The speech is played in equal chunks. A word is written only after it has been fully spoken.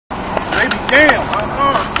Damn.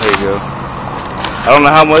 There you go. I don't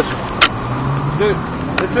know how much. Dude,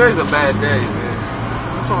 today's a bad day, man.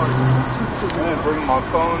 I'm sorry. I didn't bring my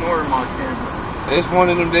phone or my camera. It's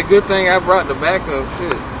one of them. The good thing I brought the backup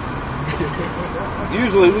shit.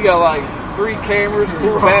 Usually we got like 3 cameras,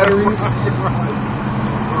 4 batteries.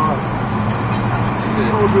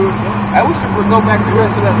 So good. I wish we would go back to the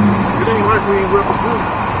rest of that. It ain't like we ain't represented.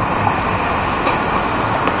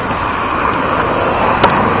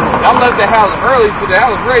 I left the house early today. I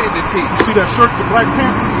was ready to teach. You see that shirt, the Black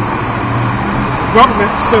Panthers? The government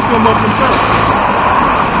set them up themselves.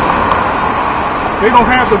 They don't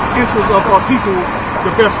have the interests of our people,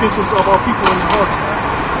 the best interests of our people in their hearts.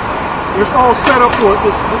 It's all set up for it.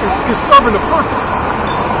 It's serving a purpose.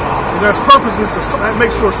 And that purpose is to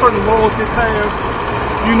make sure certain laws get passed.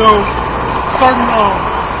 You know,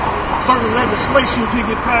 certain legislation can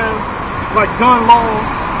get passed, like gun laws,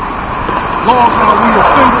 how we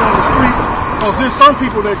assemble on the streets. Because there's some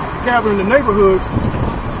people that gather in the neighborhoods,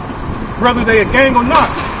 whether they a gang or not.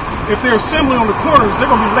 If they're assembling on the corners, they're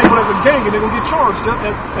gonna be labeled as a gang and they're gonna get charged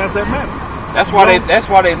as that matter. That's why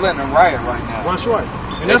they letting them riot right now. That's right.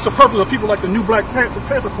 And that's the purpose of people like the new Black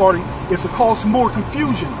Panther Party, is to cause more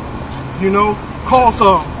confusion. You know, causing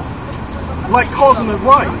a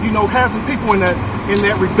riot. You know, having people in that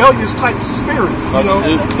rebellious type of spirit. You know,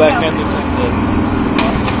 Black Panthers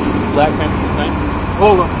the same?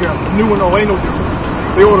 All of them, yeah. The new one, ain't no difference.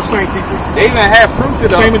 They all the same people. They even have proof to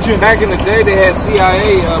them. Same agenda. Back in the day, they had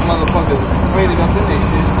CIA motherfuckers raided up in their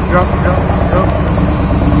shit. Yep.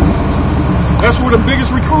 That's where the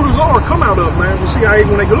biggest recruiters come out of, man. The CIA,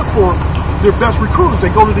 when they look for their best recruiters,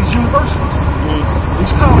 they go to these universities,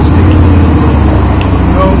 these college kids.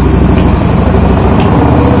 You know?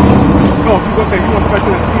 Oh, okay, you want to back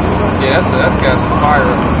to that? Yeah, that's got some fire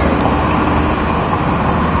up in there.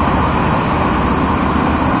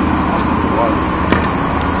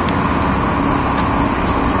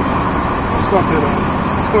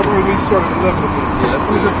 Stuff really needs to start at 11 again. Yeah, that's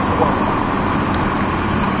good.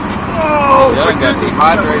 Oh, yeah, I got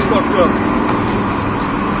dehydrated.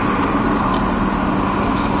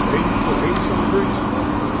 It's 80-some degrees.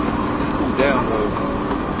 It's cooled down though.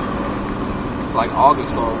 It's like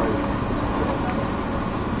August already.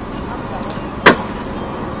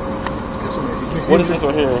 What is this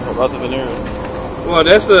right here about the veneer? Well,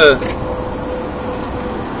 this is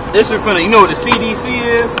funny. You know what the CDC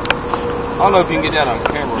is? I don't know if you can get that on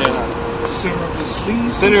camera. Yeah.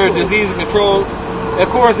 Center of Disease Control.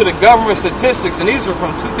 According to the government statistics, and these are from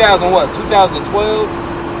 2012.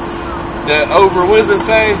 What does it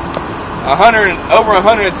say? Over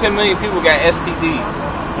 110 million people got STDs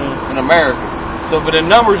in America. So, but the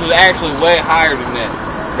numbers is actually way higher than that.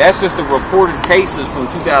 That's just the reported cases from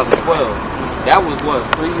 2012. That was what,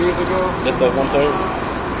 3 years ago? That's like 1/3.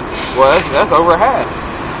 Well, that's over half.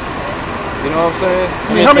 You know what I'm saying?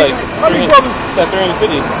 I mean, how many brothers? It's like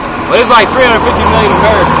 350. But it's like 350 million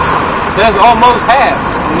Americans. So that's almost half.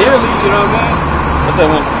 Nearly, you know what I mean? That's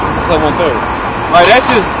like 1/3. Like that's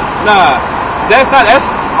just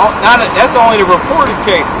that's only the reported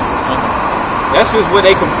cases. That's just what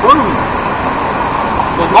they can prove.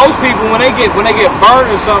 But most people when they get burned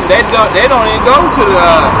or something, they don't even go to the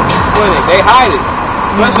clinic. They hide it.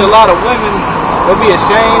 Especially a lot of women, they'll be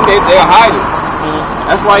ashamed, they'll hide it.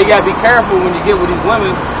 That's why you gotta be careful when you get with these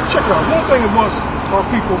women. Check it out. One thing amongst our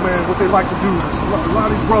people, man, what they like to do is a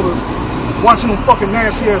lot of these brothers watching them fucking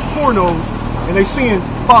nasty ass pornos and they seeing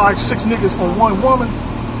 5, 6 niggas on one woman.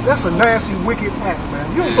 That's a nasty, wicked act, man.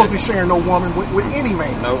 You ain't supposed to be sharing no woman with any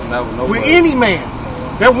man. No. With any man.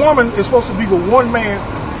 That woman is supposed to be with one man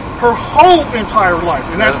her whole entire life,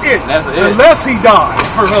 and that's it. Unless he dies,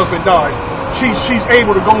 her husband dies, she's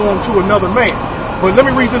able to go on to another man. But let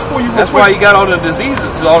me read this for you real quick. That's why you got all the diseases,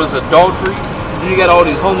 all this adultery. You got all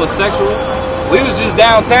these homosexuals. We was just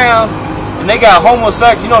downtown, and they got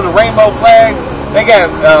homosexual, you know the rainbow flags? They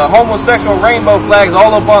got homosexual rainbow flags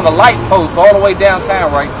all up on the light post all the way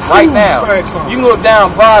downtown right now. You can go up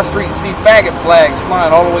down Broad Street and see faggot flags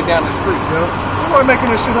flying all the way down the street. Yeah. I'm not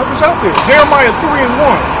making this shit up. It's out there. Jeremiah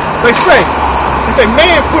 3:1. They say, if a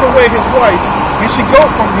man put away his wife, and she go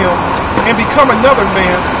from him, and become another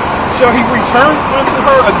man, shall he return unto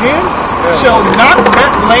her again? Yeah. Shall not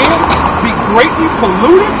that land be greatly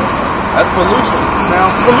polluted? That's pollution.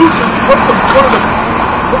 Now, pollution, one of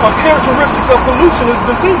the characteristics of pollution is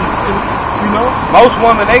disease. And, you know? Most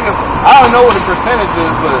women, I don't know what the percentage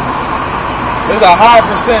is, but there's a high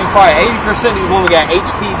percentage, probably 80% of these women got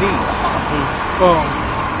HPV.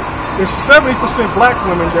 It's 70% black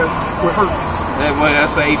women that with herpes.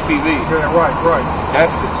 That's the HPV. Yeah, right. I'm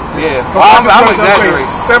exaggerating.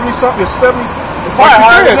 70-something. Like you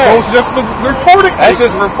higher said, than that. those just the reported That's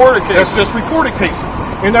cases. just reported cases. That's just reported cases.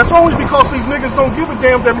 And that's only because these niggas don't give a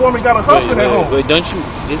damn that woman got a husband at home. Wait, don't you?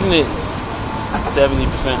 Isn't it 70%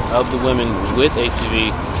 of the women with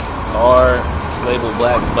HPV are labeled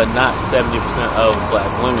black, but not 70% of black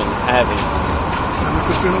women having?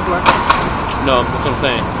 70% of black. No, that's what I'm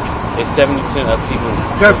saying. It's 70% of people.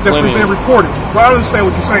 That's women. been reported. But I understand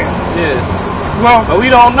what you're saying. Yeah. Well, but we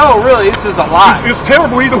don't know really. It's just a lot. It's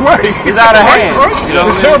terrible either way. It's out of hand. Right? You know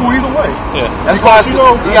it's terrible either way. Yeah. That's why you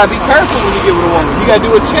gotta be careful when you get with a woman. You gotta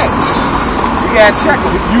do a check. You gotta check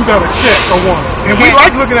them. You gotta check a woman. And we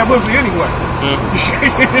like looking at pussy anyway. Mm.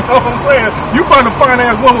 You know what I'm saying? You find a fine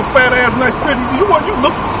ass woman with fat ass, nice pretty. You like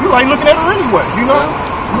looking at her anyway. You know. Yeah.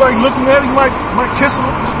 You like looking at her. You might kiss her.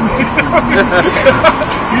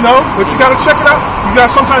 You know. But you gotta check it out. You got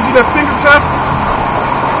sometimes do that finger test.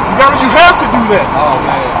 You have to do that. Oh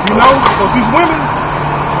man. You know, because these women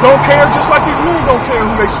don't care, just like these men don't care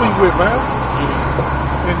who they sleep with, man.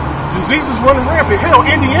 And diseases running rampant. Hell,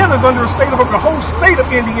 Indiana's under a state of the whole state of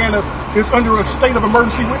Indiana is under a state of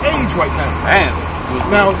emergency with AIDS right now. Man.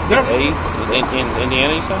 Now that's AIDS in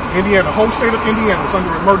Indiana, you said? Indiana, the whole state of Indiana is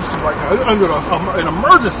under emergency right now. It's under an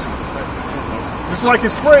emergency. It's like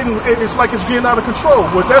it's spreading. It's like it's getting out of control.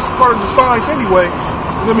 But that's part of the signs anyway.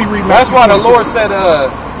 Let me read. That's why the Lord said.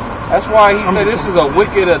 That's why He said this is a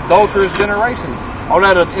wicked, adulterous generation. All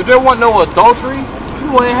that. If there wasn't no adultery, we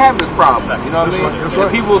wouldn't have this problem. You know what I mean? That's right.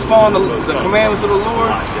 If people was following the commandments of the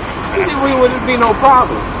Lord, we wouldn't be no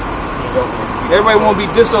problem. Everybody won't be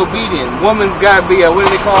disobedient. Woman gotta be what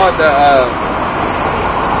do they call it?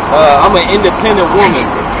 I'm an independent woman.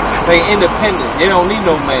 They independent. They don't need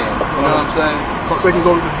no man. You know what I'm saying? Because they can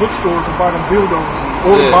go to the bookstores and buy them dildos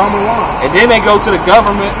or bomb alarm. And then they go to the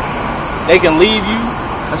government. They can leave you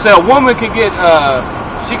and say a woman can get.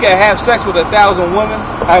 She can have sex with 1,000 women.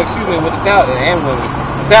 With 1,000 and women.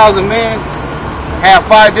 1,000 men. Have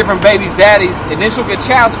 5 different babies' daddies, and then she'll get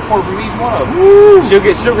child support from each one of them. Woo. She'll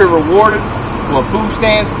get rewarded with food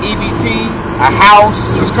stamps, EBT, a house.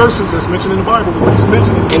 Just curses that's mentioned in the Bible.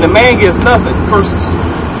 And the man gets nothing. Curses.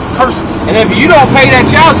 And if you don't pay that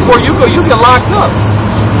child support, you get locked up.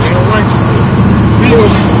 Ain't right.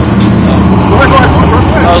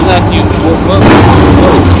 I was asking you,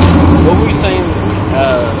 what were you saying?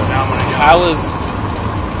 How is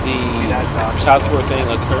the child support thing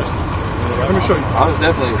a curse? Let me show you. I was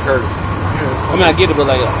definitely a curse. I mean, I get it, but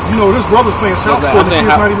like, you know, this brother's playing child support and the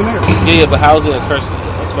kid's not even there. Yeah, but how is it a curse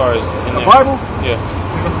as far as in the Bible? Yeah.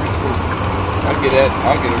 I get that.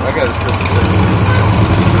 I got a scripture.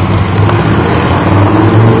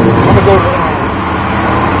 I'm gonna go to.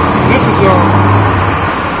 This is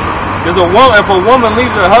Because if a woman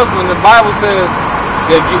leaves her husband, the Bible says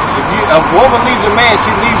that if a woman leaves a man, she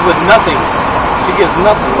leaves with nothing. She gets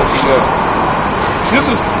nothing when she goes. This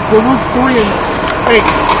is Baruch 3 and 8.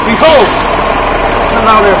 Behold, come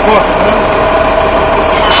out there, book.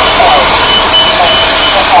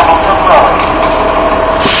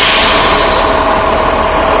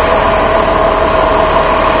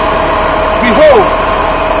 Behold,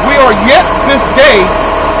 we are yet this day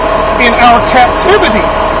in our captivity,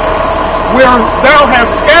 where thou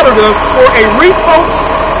hast scattered us for a reproach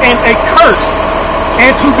and a curse,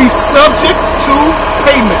 and to be subject to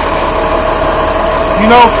payments. You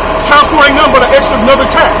know, child support ain't nothing but another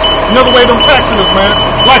tax. Another way of them taxing us, man.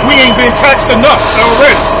 Like we ain't been taxed enough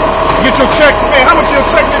already. Get your check, man, how much of your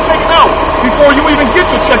check been taken out? Before you even get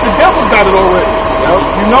your check, the devil's got it already. Yep.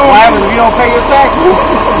 You know what happens if you don't pay your taxes? You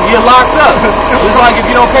get locked up. It's like if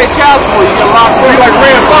you don't pay child support, you get locked up. Be like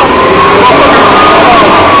Red Fox.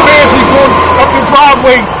 Fans be going up your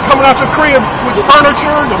driveway, coming out your crib with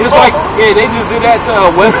furniture. Just like, they just did that to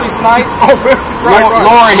Wesley Snipes. Right.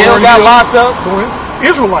 Lauren Hill got locked up.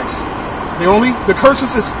 Israelites. The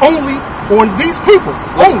curses is only on these people.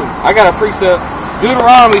 Only. I got a precept.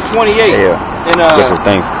 Deuteronomy 28. Yeah. And different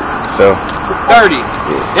thing. So 30.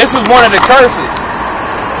 Yeah. This is one of the curses.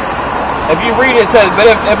 If you read it, it says, but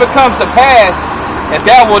if it comes to pass, if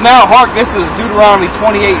thou wilt now hearken, this is Deuteronomy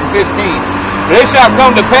 28 and 15. But it shall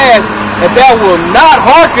come to pass, if thou wilt not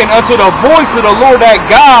hearken unto the voice of the Lord thy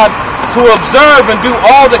God, to observe and do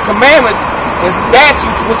all the commandments and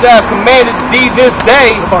statutes which I have commanded thee this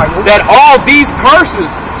day, that all these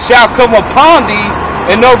curses shall come upon thee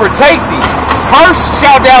and overtake thee. Cursed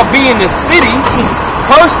shalt thou be in the city,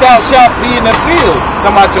 cursed thou shalt be in the field.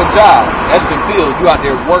 Come out your job. That's the field. You out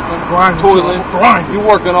there working, toiling. You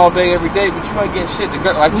working all day, every day, but you ain't getting shit.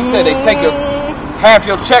 Like you said, they take half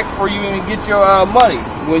your check for you and get your money.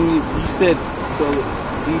 When you said, so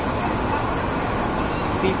these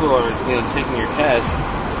people are taking your cash,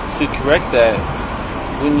 to correct that,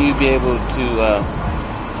 wouldn't you be able to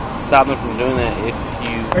stop them from doing that if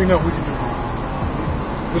you? Ain't nothing we can do.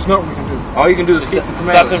 There's nothing we can do. All you can do is keep the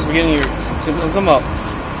stop them from getting your. I'm talking about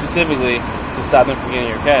specifically to stop them from getting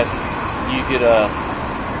your cash. You could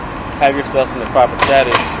have yourself in the proper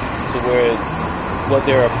status to where what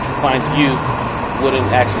they're applying to you wouldn't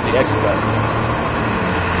actually be exercised.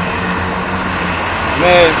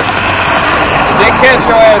 Man, if they catch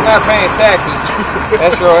your ass not paying taxes,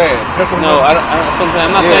 that's your ass. No,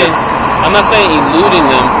 I'm not saying eluding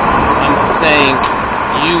them. I'm saying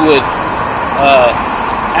you would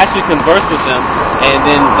actually converse with them, and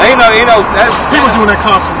then you know that's people doing that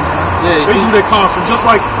constantly. Yeah, they do that constantly, just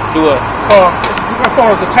like do what? As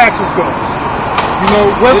far as the taxes goes, you know,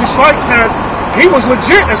 Wesley Snipes he was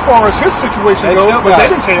legit as far as his situation goes, but they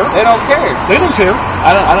didn't care. They don't care. They didn't care.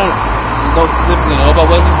 I don't specifically know about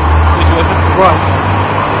Wesley's situation. Right.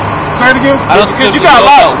 Say it again. Because you got a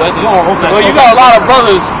lot. Well, you got a lot of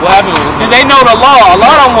brothers. What happened? And they know the law. A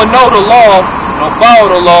lot of them will know the law, will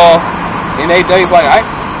follow the law, and they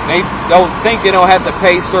don't think they don't have to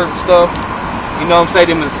pay certain stuff. You know what I'm saying?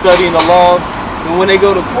 They've been studying the law. And when they go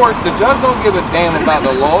to court, the judge don't give a damn about the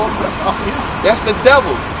law. That's the devil.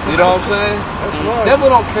 You know what I'm saying? That's right. The devil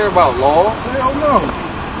don't care about law. Hell no.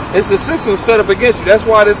 It's the system set up against you. That's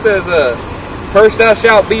why it says, cursed thou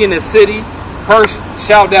shalt be in the city, cursed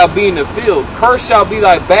shalt thou be in the field. Cursed shall be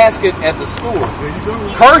thy basket at the store. There you go.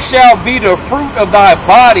 Cursed shall be the fruit of thy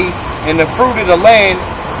body and the fruit of the land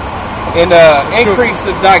and the increase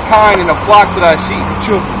of thy kind and the flocks of thy sheep.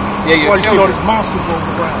 Children. Yeah, your children. See all these monsters rolling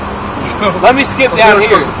around. Let me skip down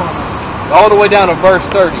here, all the way down to verse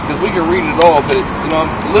 30, because we can read it all, but, you know,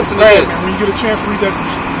 listen to this. Man, when you get a chance to read that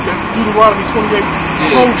Deuteronomy 28,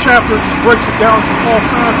 the whole chapter just breaks it down to all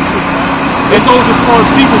kinds of shit. It goes as far as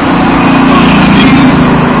people.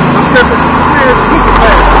 Let's get to the spirit of wicked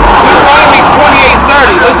man. Deuteronomy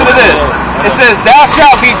 28:30, listen to this. It says, thou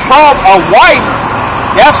shalt betroth a wife,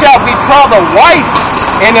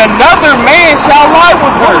 and another man shall lie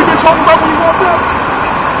with her. What we been talking about when you walked up?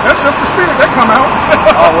 That's just the spirit that come out.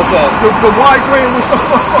 Oh, what's that? The wife laying with something.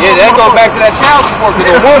 Yeah, that goes back to that child support.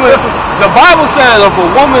 Because the Bible says if a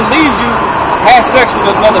woman leaves you, has sex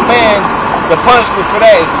with another man, the punishment for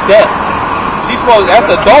that is death. That's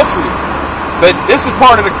adultery. But this is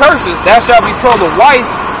part of the curses. Thou shalt betroth a wife,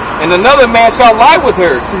 and another man shall lie with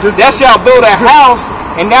her. Thou shalt build a house,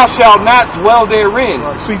 and thou shalt not dwell therein.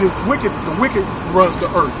 Right. See, the wicked runs the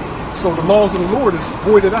earth. So the laws of the Lord is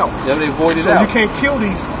voided out. Yeah, they voided out. So you can't kill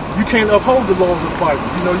these. You can't uphold the laws of the Bible.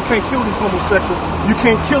 You know, you can't kill these homosexuals. You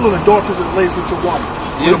can't kill an adulteress that lays with your wife.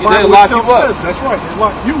 The Bible lock you says, that's right. They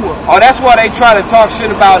lock you up. Oh, that's why they try to talk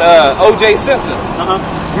shit about O.J. Simpson.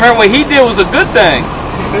 Remember what he did was a good thing.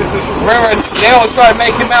 Remember they always try to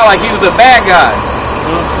make him out like he was a bad guy.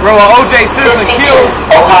 Remember O.J. Simpson killed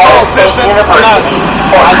O.J. Simpson. I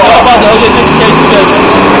know about the O.J. Simpson case because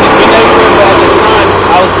when they were at the time,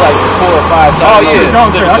 I was like 4 or 5. So I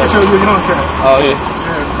can tell you a young cat. Oh yeah.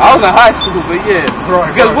 I was in high school, but yeah.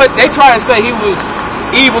 Right, because what they try to say he was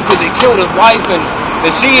evil because he killed his wife and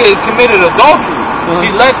she had committed adultery.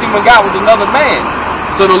 She left him and got with another man.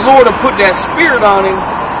 So the Lord had put that spirit on him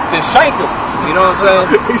to shank him. You know what I'm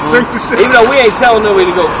saying? He shanked the shit. Even though we ain't telling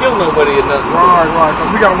nobody to go kill nobody or nothing. Right.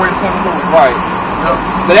 We gotta wait upon the Lord. Right.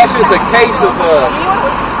 But that's just a case of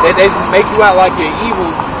they make you out like you're evil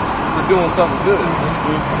for doing something good.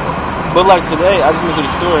 But like today, I just went to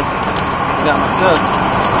the store and got my stuff.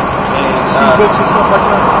 And books and stuff like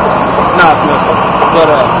that? Nah, it's nothing. But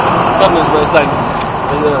something is, but it's like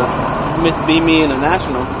me and the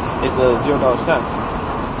National, it's a $0 tax.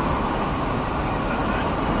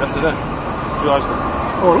 That's today. $2.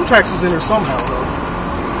 Oh, them taxes in there somehow, though.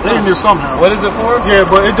 They're in there somehow. What is it for? Yeah,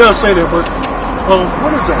 but it does say that. But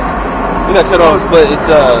what is that? You got cut off, but it's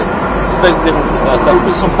basically different.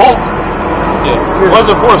 It's some bulk. Yeah. What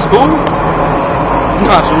is it for? School?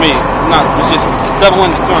 Not for me. Not. It's just double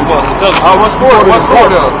in the store and bus. What's for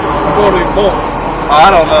though? I'm going to bulk.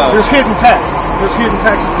 I don't know. There's hidden taxes. There's hidden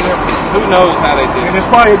taxes in everything. Who knows how they do it? And it's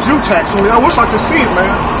probably a Jew tax. I mean, I wish I could see it,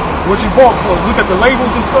 man. What you bought, look at the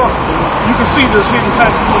labels and stuff. You can see there's hidden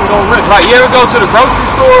taxes in it already. Right. You ever go to the grocery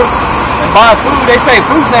store and buy food? They say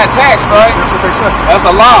food's not taxed, right? That's what they say. That's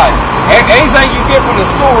a lie. Anything you get from the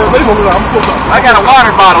store, I got a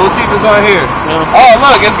water bottle. Let's see if it's on here. Yeah. Oh,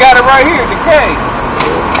 look, it's got it right here, the K.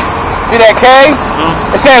 See that K?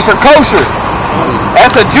 It stands for kosher.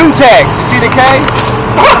 That's a Jew tax. You see the K?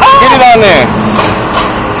 Get it on there.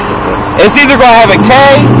 It's either going to have a K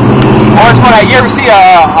or it's going to, you ever see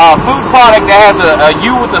a food product that has a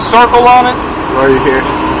U with a circle on it? Right here.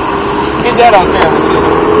 Get that on camera too.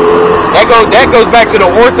 That goes back to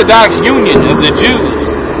the Orthodox Union of the Jews.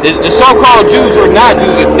 The so-called Jews are not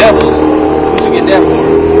Jews, they're devils. You should get that for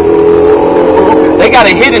them. They got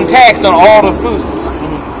a hidden tax on all the food.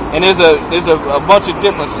 And there's a bunch of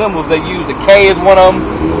different symbols they use. The K is one of them.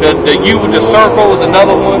 The U with the circle is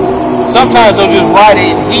another one. Sometimes they'll just write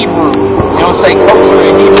it in Hebrew. You don't say kosher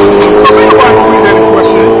in Hebrew.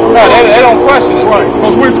 No, they don't question it. Right.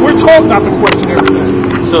 Because we're taught not to question everything.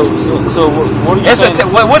 So what are you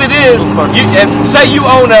saying? What it is, say you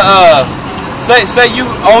own say you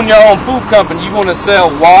own your own food company, you want to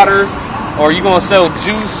sell water or you want to sell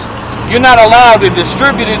juice, you're not allowed to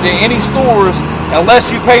distribute it to any stores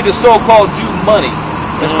unless you pay the so-called Jew money.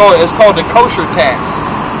 It's called the kosher tax.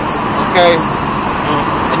 Okay?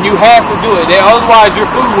 And you have to do it. Otherwise your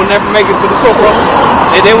food will never make it to the so-called.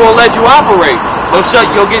 They won't let you operate.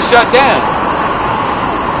 You'll get shut down.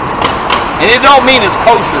 And it don't mean it's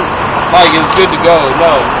kosher, like it's good to go.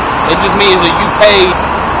 No. It just means that you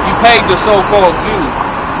paid the so-called Jew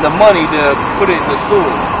the money to put it in the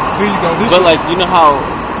store. Here you go. But like, you know how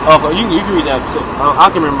you can read that. I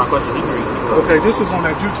can remember my question. You can read it. Okay, this is on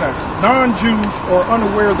that Jew tax. Non-Jews are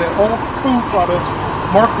unaware that all food products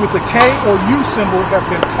marked with the K or U symbol have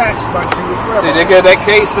been taxed by Jewish rabbis. See, they got that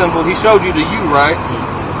K symbol. He showed you the U, right?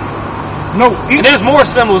 No. And there's more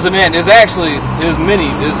symbols than that. There's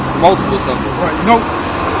multiple symbols. Right. No.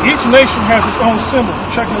 Each nation has its own symbol.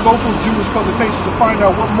 Check the local Jewish publications to find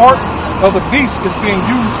out what mark of the beast is being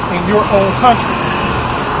used in your own country.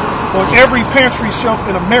 On every pantry shelf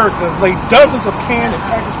in America lay dozens of canned and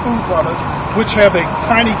packaged food products which have a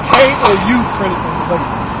tiny K or U printed on the label.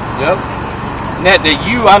 Yep. Now the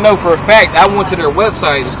U, I know for a fact, I went to their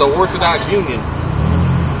website. It's the Orthodox Union.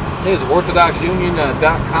 It's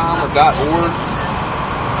orthodoxunion.com or .org.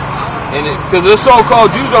 And because the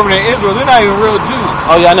so-called Jews over there in Israel, they're not even real Jews.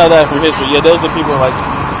 Oh yeah, I know that from history. Yeah, those are people like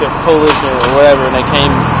they're Polish or whatever, and they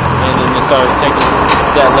came and then they started taking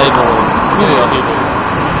that label and people.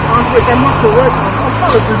 Am I correct? I'm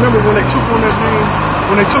trying to remember when they took on that name,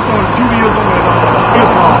 when they took on Judaism and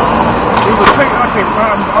Islam. It was a take. I can't.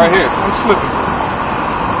 Right here. I'm slipping.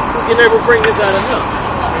 You never bring this out of him.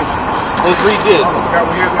 Let's read this. I forgot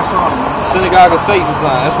we had that sign. The Synagogue of Satan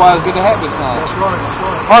sign. That's why it's good to have this sign. That's right. That's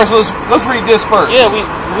right. All right, so let's read this first. Yeah, we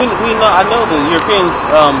know. I know the Europeans.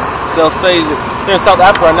 They'll say that they're in South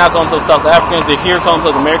Africa. Are not going to South Africans. They're here calling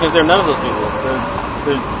themselves Americans. They're none of those people.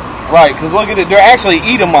 They're right, because look at it. They're actually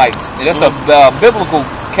Edomites. That's a biblical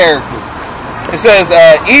character. It says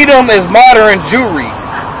Edom is modern Jewry.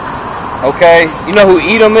 Okay, you know who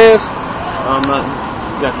Edom is? I'm not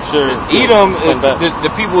exactly sure. Edom is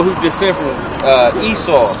the people who descend from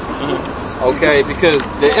Esau. Okay, because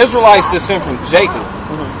the Israelites descend from Jacob.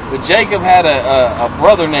 But Jacob had a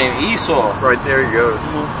brother named Esau. Right there he goes.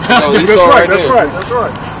 So Esau That's right.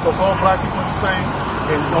 Because all black people are the same,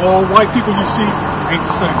 and all white people you see ain't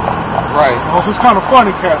the same. Right. Also, it's kind of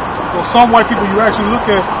funny, Cap. Because some white people you actually look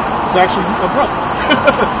at is actually a brother.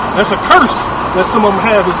 That's a curse that some of them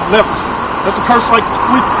have is leprosy. That's a curse like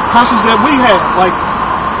curses that we have, like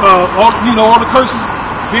all the curses,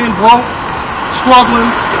 being broke, struggling,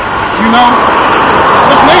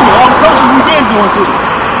 just name it, all the curses we've been going through.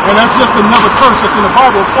 And that's just another curse that's in the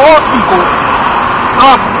Bible of all people.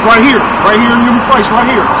 Right here in human Christ, right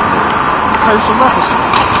here. Curse of leprosy.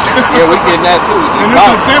 Yeah, we get that too. And there's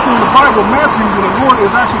an example in the Bible, Matthew, when the Lord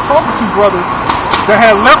is actually talking to brothers that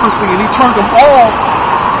had leprosy, and he turned them all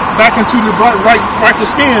back into the rightful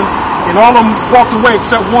skin, and all of them walked away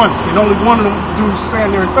except one, and only one of them dudes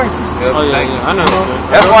stand there and thank you. Yep, Oh yeah, I know.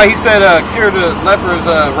 That's why he said, cure the lepers,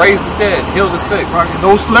 raise the dead, heal the sick. Right. And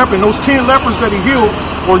those 10 lepers that he healed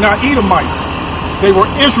were not Edomites. They were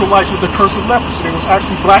Israelites with the curse of leprosy. They was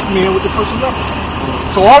actually black men with the curse of leprosy.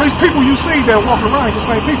 So all these people you see that walk around are the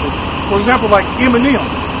same people. For example, like Eminem,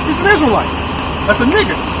 he's an Israelite. That's a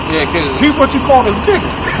nigga. Yeah, because He's what you call a nigga.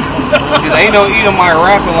 ain't no Edomite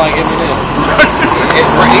rapping like Eminem.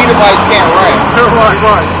 Edomites can't rap.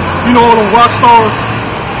 Right. You know all them rock stars?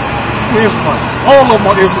 Israelites. All of them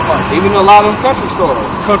are Israelites. Even a lot of them country stars.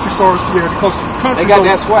 Country stars, yeah, because country They got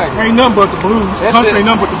that swag. ain't nothing but the blues. Country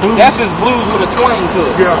ain't nothing but the blues. That's just blues with a twang to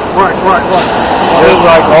it. Yeah, right. Just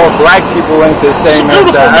like all black people ain't the same as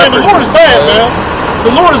Beautiful, the man. The Lord is bad, man.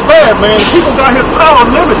 The Lord is bad, man. People got his power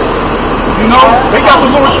limited. They got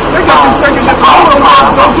the Lord. They got them thinking that the Lord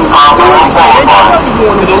don't do anything. They got nothing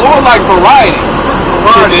going on. The Lord like variety.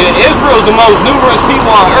 Israel is the most numerous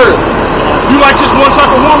people on earth. You like just one type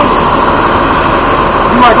of woman?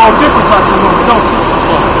 You like all different types of women, don't you?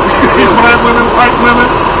 Black women, white women.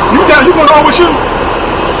 You going on with you?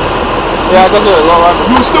 Yeah, I can do it.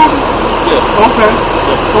 You a student? Yeah. Okay.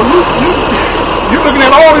 So you looking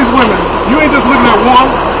at all these women. You ain't just looking at one.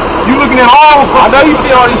 You looking at all. I know you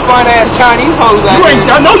see all these fine ass Chinese hoes out here.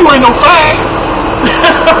 I know you ain't no fag.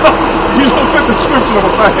 You don't fit the description of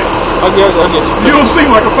a fag. I get you. You don't seem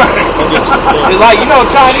like a fag. I get you. It's like, you know,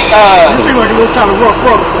 Chinese. You seem like a little kind of rough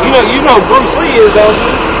brother. You know Bruce Lee is, don't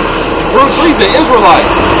you? Bruce Lee's an Israelite.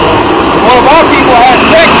 One of our people had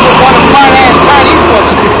sex with one of the fine ass Chinese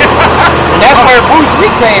women. And that's where Bruce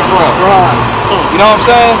Lee came from. Right. You know what I'm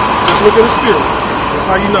saying? Just look at the spirit. That's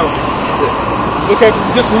how you know.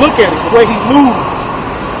 Just look at it, the way he moves.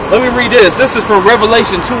 Let me read this. This is from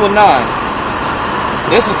Revelation 2:9.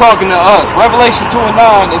 This is talking to us. Revelation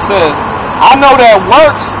 2:9, it says, I know that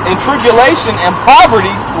works and tribulation and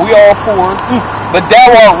poverty we all poor, but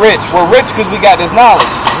thou art rich. We're rich because we got this knowledge.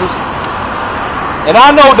 And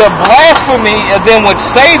I know the blasphemy of them which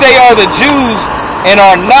say they are the Jews and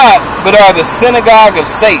are not, but are the synagogue of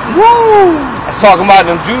Satan. Woo! That's talking about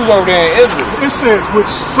them Jews over there in Israel. It says, which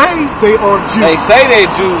say they are Jews. They say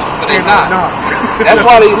they're Jews, but they're not. That's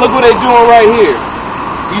why look what they're doing right here.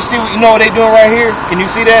 You know what they're doing right here? Can you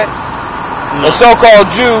see that? The so-called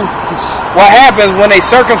Jew, what happens when they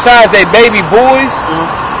circumcise their baby boys,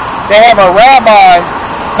 they have a rabbi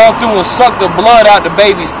come through and suck the blood out the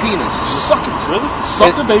baby's penis. Suck it, really?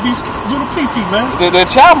 Suck the baby's little pee-pee, man. They're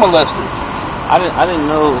child molesters. I didn't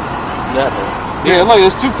know that. Yeah, look,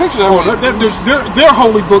 there's two pictures of them. Their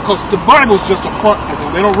holy book, because the Bible's just a front for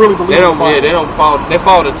them. They don't really believe in the Bible. Yeah, they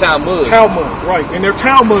follow the Talmud. Talmud, right. And their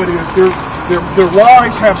Talmud is their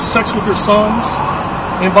wives have sex with their sons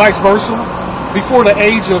and vice versa before the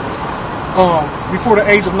age of 9.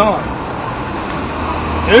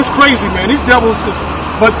 And it's crazy, man. These devils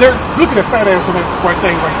but they're looking at fat ass on that right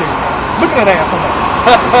thing right there. Look at that ass on that.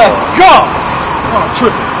 God! Oh, I'm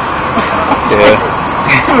tripping. Yeah.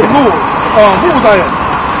 Good Lord. Where was I at?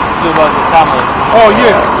 Talmud. Oh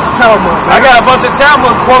yeah, Talmud. Man. I got a bunch of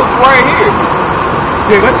Talmud quotes right here.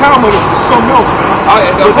 Yeah, that Talmud is something else, man.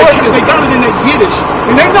 They got it in that Yiddish,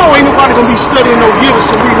 and they know ain't nobody gonna be studying no Yiddish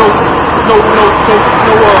to read no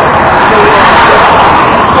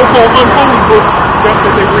so-called unholy book that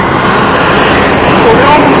they read. So they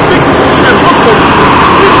all want secrets in that book. But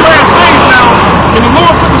these last days now, and the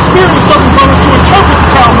Lord put the Spirit in certain brothers to interpret the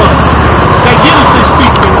Talmud. That Yiddish they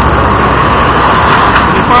speak, man.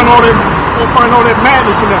 They find all that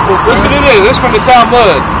madness in that book. Listen to this. This is from the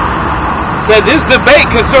Talmud. Said this debate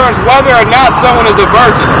concerns whether or not someone is a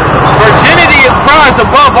virgin. Virginity is prized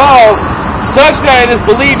above all, such that it is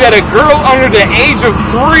believed that a girl under the age of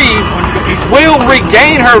 3 will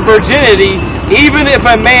regain her virginity even if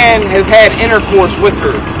a man has had intercourse with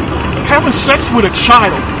her. Having sex with a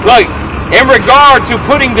child. Like, in regard to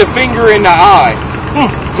putting the finger in the eye.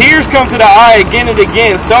 Tears come to the eye again and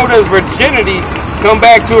again. So does virginity come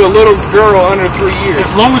back to a little girl under 3 years.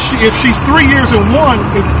 As long as if she's 3 years and 1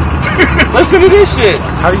 is. Listen to this shit.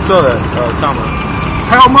 How do you spell that? Talmud. Talmud.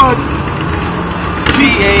 Talmud.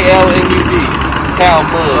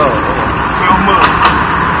 Talmud. Oh, Talmud.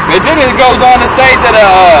 And then it goes on to say that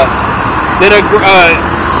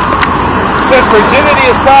since virginity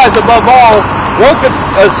is prized above all, one could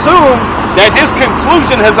assume that this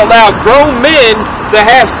conclusion has allowed grown men to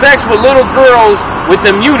have sex with little girls with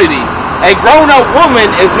immunity. A grown-up woman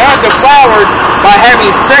is not deflowered by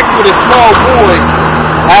having sex with a small boy.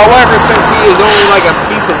 However, since he is only like a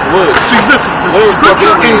piece of wood. See, listen, the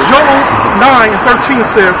scripture in Joel 9 and 13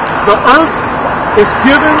 says, the earth is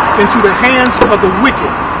given into the hands of the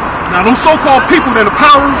wicked. Now, them so-called people that are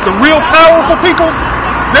the real powerful people,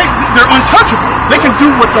 they're untouchable. They can do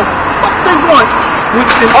what the fuck they want. Look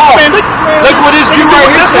what this Jew right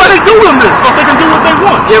here. That's why they do them this, because they can do what they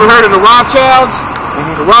want. You ever heard of the Rothschilds?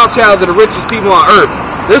 The Rothschilds are the richest people on earth.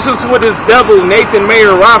 Listen to what this devil Nathan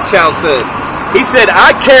Mayer Rothschild said. He said,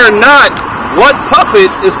 I care not what puppet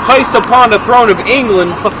is placed upon the throne of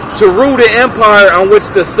England to rule the empire on which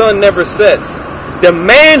the sun never sets. The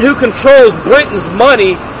man who controls Britain's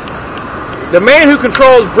money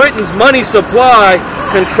supply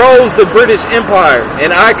controls the British Empire,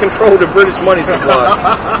 and I control the British money supply.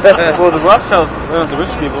 Well, the Rothschilds, the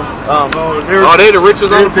rich people. They're the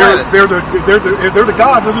richest on the planet. They're the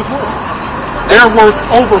gods of this world. They're worth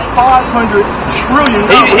over $500 trillion.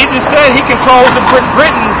 He just said he controls the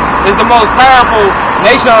Britain is the most powerful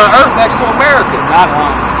nation on earth next to America. Not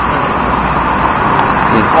on.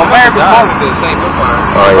 Well, America's part of the same empire.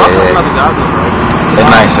 Oh yeah. That's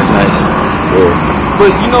nice. Yeah.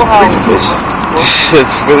 But you know how. Shit,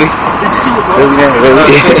 really? Really?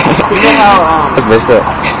 You know how That's messed up.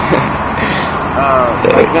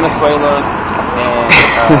 like Venezuela and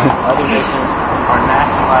other nations are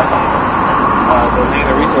nationalizing the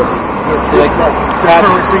natural resources. Their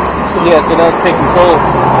currencies and stuff. Yeah, so they'll take control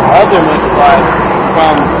of their money supply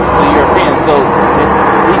from the Europeans. So if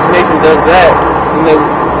each nation does that,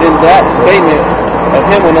 then that statement of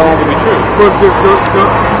him will no longer be true. But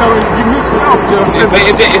you missed out.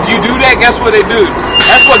 If you do that, guess what they do?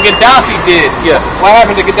 That's what Gaddafi did. Yeah. What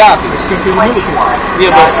happened to Gaddafi? Sent in the military.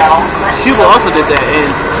 Yeah, but Cuba also did that, and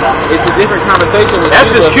it's a different conversation with That's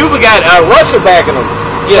because Cuba got Russia backing them.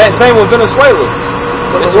 Yeah. Same with Venezuela.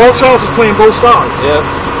 But the Rothschilds is playing both sides. Yeah.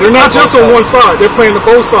 They're not just on one side. They're playing to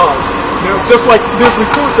both sides. Now, just like there's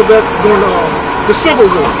reports of that during the Civil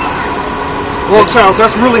War. Rothschilds,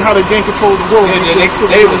 that's really how they gained control of the world. Yeah,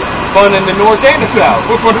 they was funding the North and the South.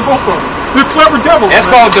 What's what they're both from? They're clever devils. That's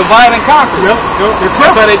man. called divide and conquer. Yep, they're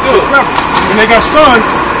clever. That's how they do it. Clever. And they got sons,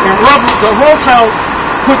 and the Rothschild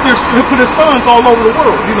put his sons all over the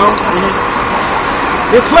world, you know.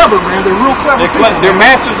 They're clever, man. They're real clever people. They're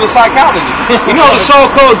masters of psychology. You know, the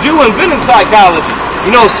so-called Jew invented psychology.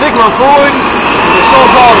 You know, Sigmund Freud, the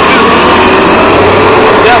so-called Jew.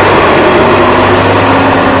 Yep.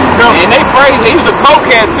 And they praise him. He was a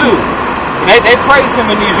cokehead too. And they praise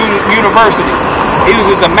him in these universities. He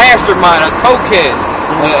was the mastermind, a cokehead,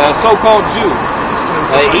 a so-called Jew,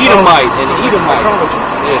 an Edomite,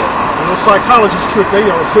 Yeah. And those psychologists trick, they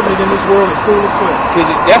are putting it in this world in full effect.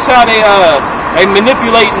 That's how they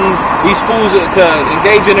manipulating these fools to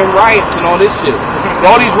engaging in riots and all this shit.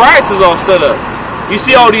 All these riots is all set up. You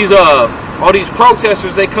see all these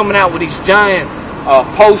protesters, they coming out with these giant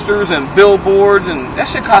posters and billboards, and that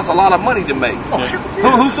shit costs a lot of money to make. Oh,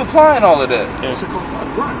 yeah. Who's supplying all of that? Yeah.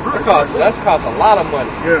 That costs a lot of money.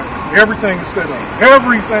 Yeah, everything is set up.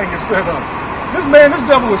 Everything is set up. This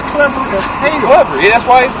devil is clever as hell. Clever, yeah, that's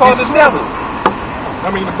why he's called the devil. I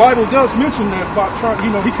mean, the Bible does mention that about trying.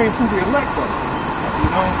 You know, he came through the elect, though. You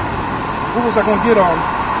know, what was I going to get on?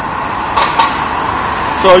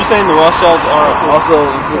 So are you saying the Rothschilds are also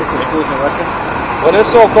influencing Russia? Well, they're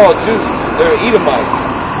so-called Jews. They're Edomites.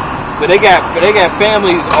 But they got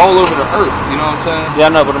families all over the earth. You know what I'm saying? Yeah,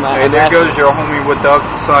 I know, but I'm there goes your homie with the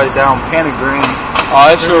upside down pentagram.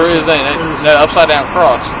 Oh, it sure is, ain't it? That upside down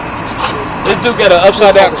cross. This dude got an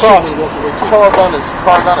upside down cross carved on his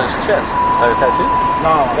chest. Like a tattoo?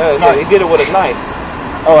 No, he did it with a knife.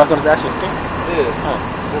 Oh, that's on his actual skin? Yeah.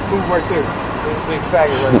 That food right there. This big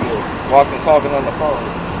faggot right here. Walking, talking on the phone.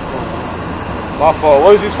 My fault.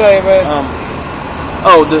 What did you say, man?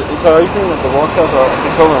 So are you saying that the Rothschilds are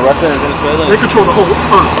controlling Russia and Venezuela? They control the whole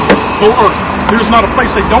earth. There's not a place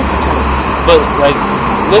they don't control. But, like,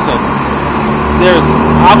 listen, there's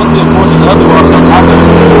obviously a portion of the Rothschilds out there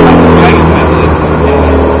like the Dragon family.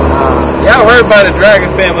 Y'all heard about the Dragon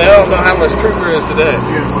family. I don't know how much truth there is to that.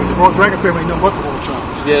 Yeah, but the Dragon family ain't nothing but the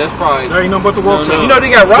Rothschilds. Yeah, that's probably. There ain't nothing but the Rothschilds. You know they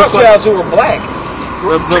got Rothschilds who were black.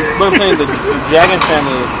 But I'm saying the Dragon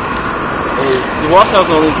family, the Rothschilds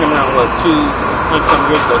only came out, 200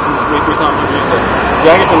 years ago, 300 years ago.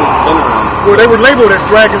 Dragon family has been around. Well, they were labeled as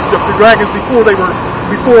dragons, the dragons before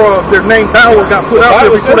their name Bauer got put out there,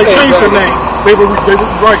 before they changed their name. They were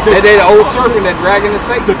right there. They the old serpent, that dragon is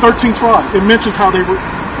Satan. The 13 tribes. It mentions how they were.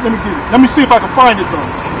 Let me get it. Let me see if I can find it though.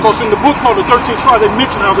 Because in the book called the 13 tribes, they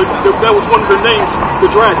mention how that was one of their names, the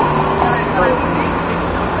dragon.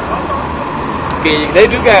 Yeah, they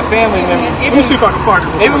do got family members. Let me see if I can find it.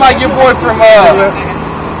 Even like your boy from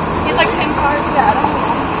He's like 10 cards. Yeah, I don't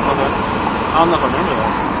know. Okay. I don't know if I remember that.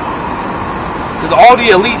 Because all the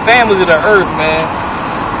elite families of the earth, man,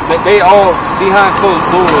 they all behind closed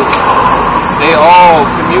doors. They all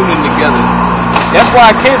communing together. That's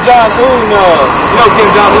why Kim Jong-un, you know Kim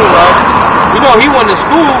Jong-un, right? You know, he went to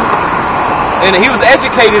school and he was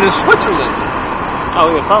educated in Switzerland. Oh,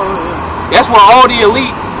 yeah, probably, yeah. That's where all the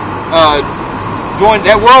elite joined.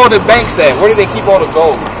 Where all the banks at? Where do they keep all the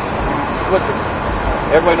gold? Switzerland.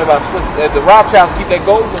 Everybody know about Switzerland. The Rothschilds keep their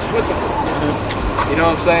gold in Switzerland. You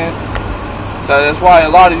know what I'm saying? So that's why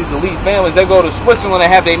a lot of these elite families, they go to Switzerland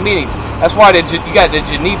and have their meetings. That's why you got the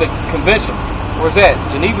Geneva Convention. Where's that?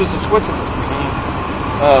 Geneva's in Switzerland.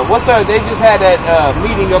 They just had that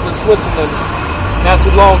meeting up in Switzerland not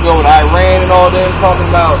too long ago with Iran and all them talking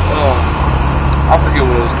about, I forget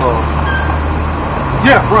what it was called.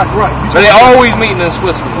 Yeah, right. But they always meeting in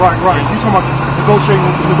Switzerland. Right. You talking about negotiating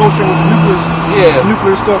with the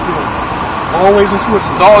nuclear stuff, yeah. Always in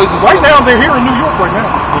Switzerland. It's always in Right Switzerland. now, they're here in New York right now.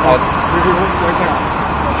 They're here right now.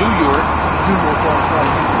 New York, right.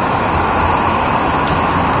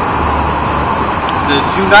 the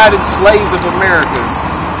United Slaves of America.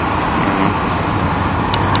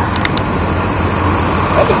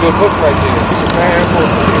 That's a good book right there. It's a bad book.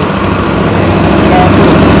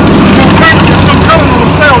 They're telling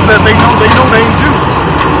themselves that they know they ain't Jews.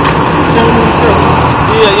 They're telling themselves.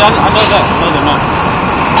 Yeah, I know that. No, they're not.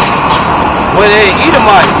 Well, they're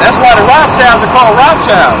Edomites. That's why the Rothschilds are called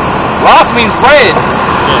Rothschild. Roth means red.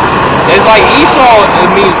 Yeah. It's like Esau, it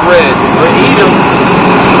means red. But Edom,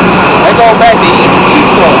 they go back to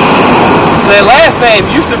Esau. Their last name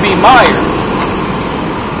used to be Meyer.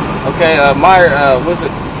 Okay, Meyer, what's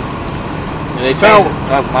it? And they changed it.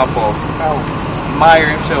 My fault.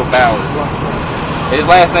 Meyer himself, Bauer. His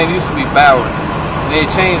last name used to be Bauer. They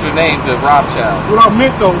changed their name to Rothschild. What I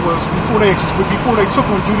meant though was before they took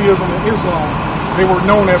on Judaism and Islam, they were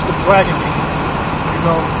known as the dragon people. You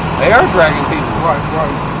know, They are dragon people. right.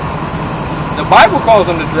 The Bible calls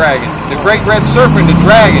them the dragon. The great red serpent, the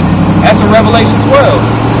dragon. That's in Revelation 12.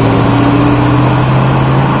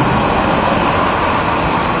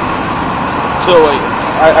 So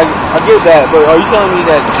I get that, but are you telling me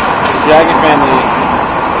that the dragon family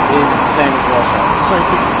is the same as Russia? Same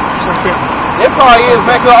people, same family. It probably is,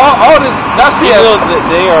 man. 'Cause all this, that's You feel that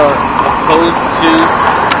they are opposed to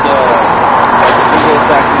the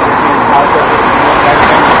Anglo-Saxon European power structure?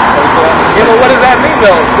 Yeah, but what does that mean,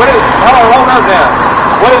 though? Hold up now.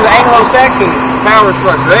 What is Anglo-Saxon power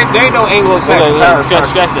structure? They ain't no Anglo-Saxon power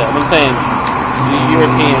structure. Scratch that. I'm saying the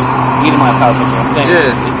European Edomite power structure. I'm saying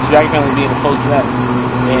the dragon family being opposed to that,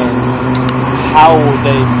 and how would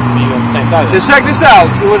they be on the same side of it? Just check this out.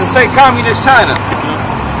 It would say communist China.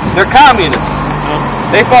 They're communists.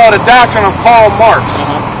 They follow the doctrine of Karl Marx.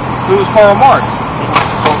 Who's Karl Marx?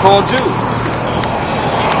 So-called Jew.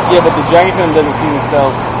 Yeah, but the dragon family doesn't see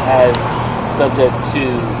themselves as subject to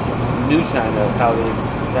New China, how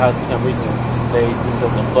it's become recently. They see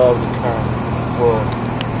themselves above the current world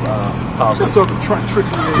politics. Just sort of trickery,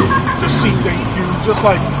 deceit they use, just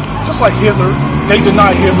like Hitler. They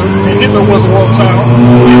deny Hitler, and Hitler was a wrong child.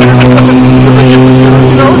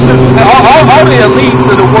 You know, it's just All the elites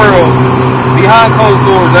of the world, behind closed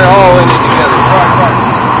doors, they're all in it together.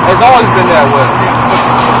 right. It's always been that way.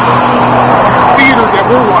 Theater that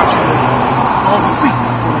we're watching is all deceit,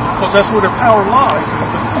 because that's where their power lies, in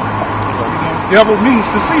deceit. Devil means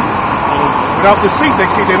deceiver. Without deceit, they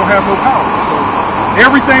don't have no power. So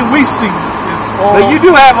everything we see is all. But you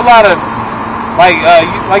do have a lot of,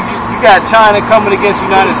 you got China coming against the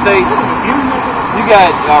United States. You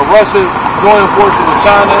got Russia joining forces with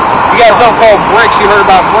China. You got something called BRICS. You heard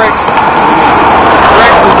about BRICS?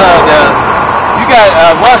 BRICS is you got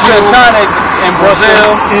Russia, China, and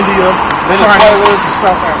Brazil, India, Venezuela,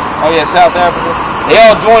 South Africa. Oh yeah, South Africa. They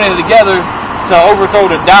all joining together to overthrow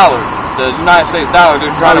the dollar, the United States dollar.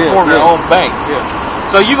 They're trying to form their own bank. Yeah.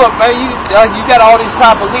 So you got all these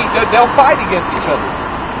top elite. They'll fight against each other.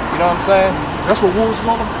 You know what I'm saying? That's what wars is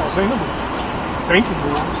all about. Ain't it? Banking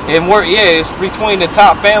wars. And it's between the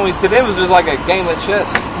top families. To them, it's just like a game of chess,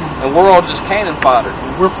 and we're all just cannon fodder.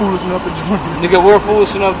 We're foolish enough to join. Nigga, we're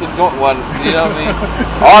foolish enough to join one. You know what I mean?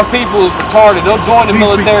 Our people is retarded. They'll join the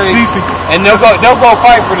military, these people. and they'll go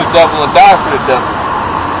fight for the devil or die for the devil.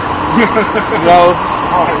 You know?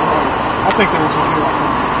 Right. I think there was one here.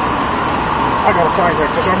 I gotta find that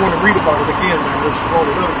because I want to read about it again, man. Let's roll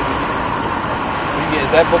it up again.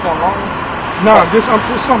 Is that book online? No, it's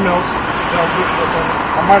something else.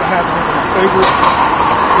 I might have had one of my favorites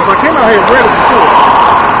because I came out here and read it before.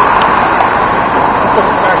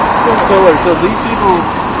 So these people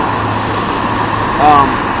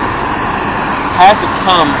had to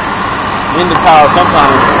come into power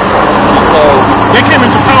sometime because they came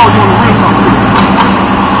into power during the Renaissance period.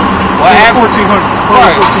 Well, in the 1400s,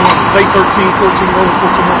 right. 1400s, late early 1400s.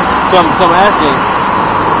 So I'm asking,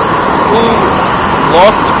 who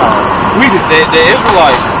lost the power? We did. The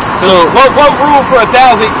Israelites. So what ruled for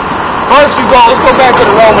 1,000? First, let's go back to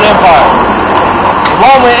the Roman Empire. The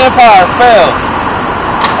Roman Empire fell.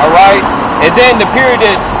 All right, and then the period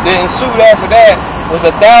that ensued after that was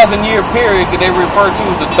 1,000-year period that they refer to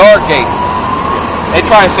as the Dark Ages. They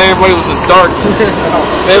try to say everybody was a dark age.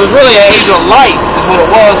 It was really an age of light, is what it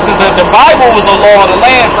was, because the Bible was the law of the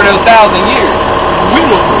land for those 1,000 years. We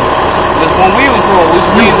were When we was ruled, we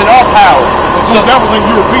was using our power. so that was in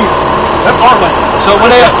European. That's our language. So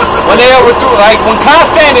when they overthrew, like when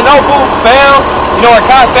Constantinople fell, you know what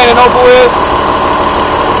Constantinople is?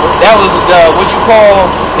 That was what you call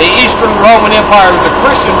the Eastern Roman Empire, the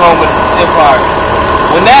Christian Roman Empire.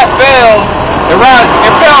 When that fell,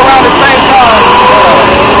 it fell around the same time.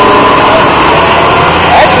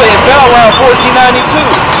 Actually, it fell around 1492.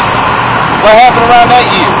 What happened around that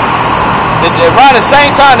year? Around the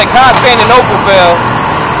same time that Constantinople fell,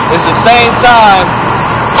 is the same time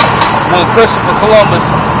when Christopher Columbus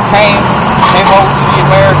came over to the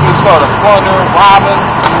Americas, started plundering, robbing.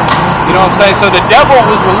 You know what I'm saying? So the devil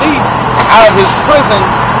was released out of his prison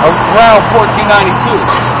around 1492.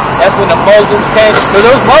 That's when the Muslims came. Because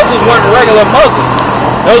those Muslims weren't regular Muslims.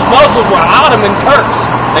 Those Muslims were Ottoman Turks.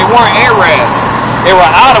 They weren't Arabs. They were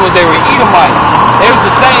Ottomans. They were Edomites. They was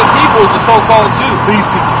the same people as the so-called Jews. These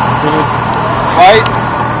people. Right?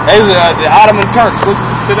 They was the Ottoman Turks. Look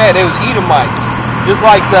to that. They was Edomites. Just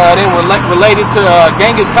like they were related to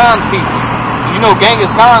Genghis Khan's people. You know,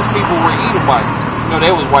 Genghis Khan's people were Edomites. You know,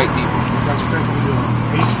 they was white people.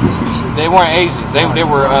 They weren't Asians. They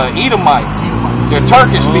were Edomites. They're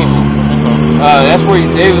Turkish people. That's where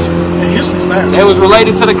they was. History's vast. They was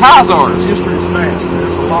related to the Khazars. History is vast.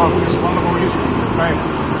 There's a lot of our history. It's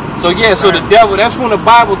vast. So yeah, so the devil. That's when the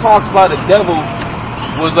Bible talks about the devil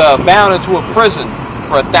was bound into a prison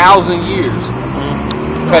for 1,000 years.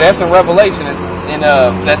 Okay, that's in Revelation. And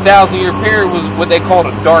that 1,000-year period was what they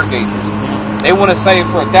called the Dark Ages. They want to say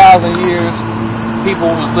for 1,000 years,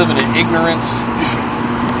 people was living in ignorance.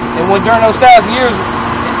 And when during those 1,000 years,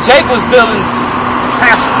 Jake was building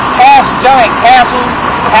giant castles,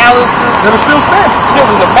 palaces. That are still standing. Shit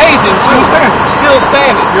was amazing. Still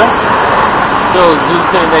standing. Yeah. So you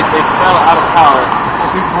said they fell out of power.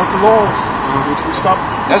 We broke the laws, which we stopped.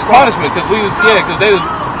 That's punishment, because they was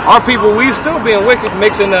our people. We still being wicked,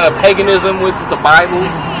 mixing paganism with the Bible.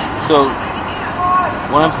 So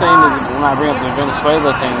what I'm saying is, when I bring up the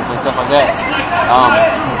Venezuela things and stuff like that,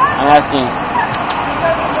 I'm asking,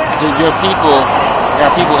 your people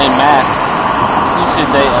in mass, who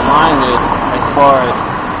should they align with as far as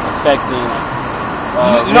affecting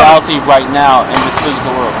reality right now in this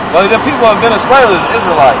physical world? Well, the people in Venezuela is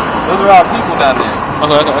Israelites. Those are our people down there.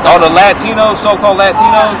 Okay. All the Latinos, so-called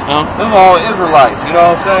Latinos, those are all Israelites. You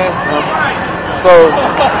know what I'm saying? So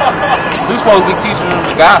we're supposed to be teaching them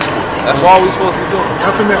the gospel. That's all we're supposed to be doing.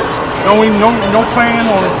 Nothing else. No plans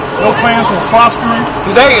on prospering.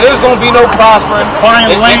 There's going to be no prospering.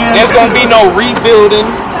 Buying land. There's going to be no rebuilding,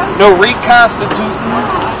 no reconstituting.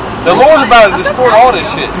 The Lord's about to destroy all this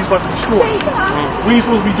shit. He's about to destroy. We ain't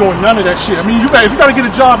supposed to be doing none of that shit. I mean, if you got to get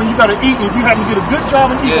a job and you got to eat, and if you happen to get a good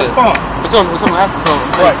job and eat, that's fine. So I'm asking,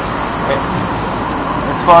 right.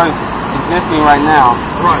 As far as existing right now,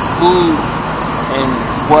 right? Who and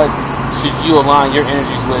what should you align your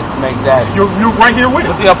energies with to make that? You're right here with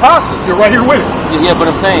it. With the apostles. You're right here with it. Yeah, but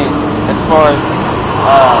I'm saying, as far as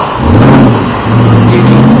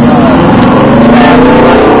getting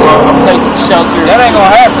a place of shelter. That ain't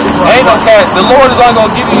gonna happen. Ain't no cat. The Lord is only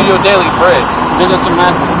gonna give you your daily bread. Then that's a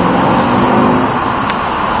matter.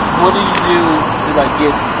 What do you do to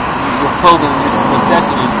get your clothing, your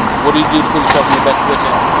necessities? What do you do to put yourself in the best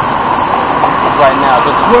position right now?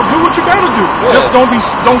 Well, do what you gotta do. Yeah. Just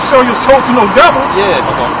don't sell your soul to no devil. Yeah.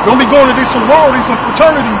 Okay. Don't be going to these sororities and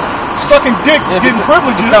fraternities, sucking dick, getting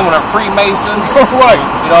privileges. Becoming a Freemason. Right.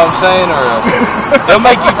 You know what I'm saying? Or they'll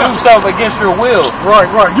make you do stuff against your will. Right.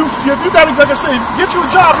 If you gotta, like I said, get you a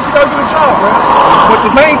job if you gotta get a job, man. But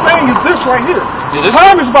the main thing is this right here. Yeah,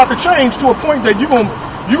 time is about to change to a point that you're gonna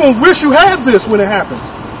wish you had this when it happens.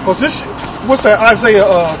 Because this shit, what's that, Isaiah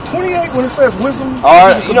 28 when it says wisdom? All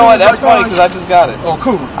right, you know what, that's funny because I just got it. Oh,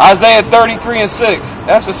 cool. Isaiah 33 and 6,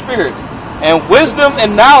 that's the spirit. And wisdom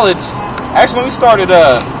and knowledge, actually let me start at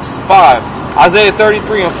 5. Isaiah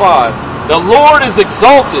 33 and 5. The Lord is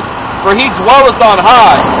exalted, for he dwelleth on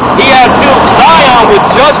high. He hath built Zion with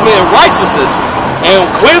judgment and righteousness. And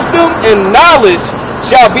wisdom and knowledge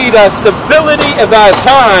shall be thy stability of thy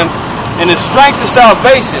time, and the strength of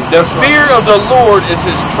salvation. The fear of the Lord is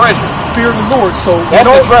his treasure. Fear of the Lord. So that's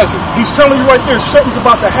the treasure. He's telling you right there, something's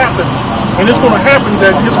about to happen, and it's going to happen.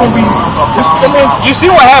 That it's going to be. You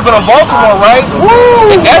see what happened in Baltimore, right?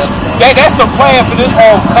 Woo! And that's the plan for this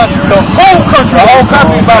whole country. The whole country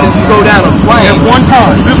about to go down a flame at one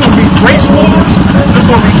time. This will be race wars. This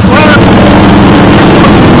will be class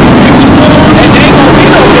and they ain't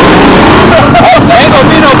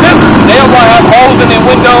gonna be no business. They don't gonna have holes in their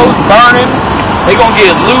windows, burning. They gonna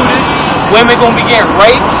get looted. Women gonna be getting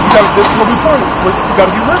raped. This is gonna be funny. You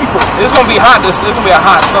gotta be ready for it. It's gonna be hot. It's gonna be a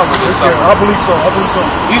hot summer this summer. I believe so.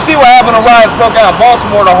 You see what happened when riots broke out in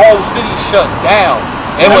Baltimore? The whole city shut down,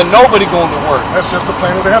 and with nobody going to work. That's just the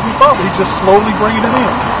plan of the Heavenly Father. He's just slowly bringing it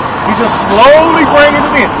in. He's just slowly bringing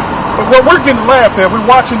it in. But what we're getting laughed at, we're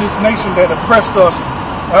watching this nation that oppressed us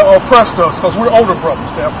because we're older brothers.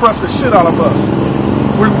 They oppressed the shit out of us.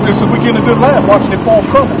 We're getting a good laugh watching it fall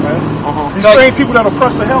crumble, man. These same people that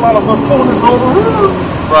oppress the hell out of us, pulling us over,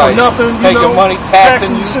 right? For nothing, taking money,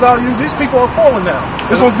 taxing the shit out of you. These people are falling now.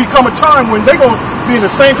 There's going to become a time when they're going to be in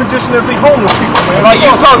the same condition as the homeless people, man. Like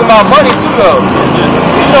you talking about money too, though.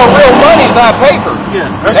 You know, real money is not paper. Yeah,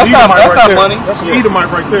 that's not money. That's an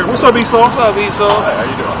Edomite right there. What's up, Esau? What's up, Esau? Hey, how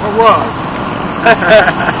you doing? All right.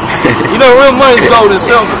 You know, real money is gold and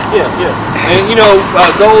silver. Yeah. And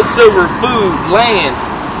gold, silver, food, land,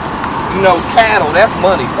 cattle, that's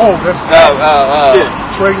money. Oh, that's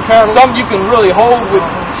trading cattle. Something you can really hold with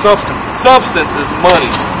substance. Substance is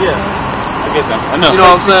money. Yeah. I get that. I know. You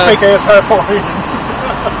know what I'm saying? Fake ass Hypoians.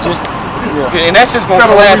 And that's just going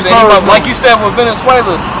to collapse. Like you said with Venezuela,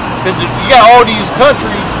 you got all these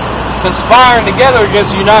countries conspiring together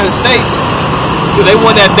against the United States. Because they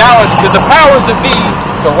want that dollar. Because the powers that be,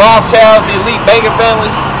 the Rothschilds, the elite banking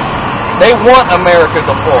families, they want America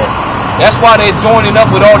to fall. That's why they're joining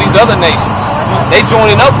up with all these other nations. They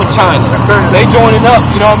joining up with China. They joining up,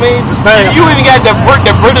 you know what I mean? You even got the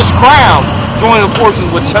British Crown joining forces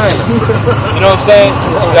with China. You know what I'm saying?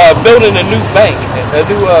 Building a new bank. A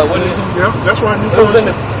new, what is it? Yeah, that's right. It was in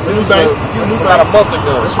the new bank about a month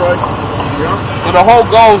ago. That's right. Yeah. So the whole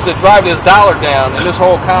goal is to drive this dollar down, and this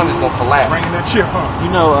whole economy is going to collapse. Bringing that chip, huh?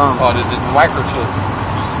 The microchip.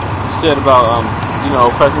 You said about,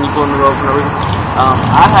 pressing people in the road for no reason. I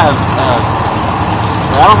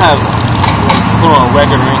don't have put on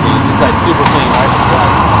record or anything. It's just like super clean, right?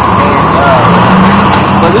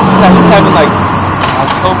 But this happened like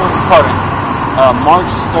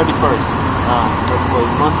March 31st. A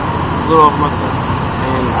little over a month ago.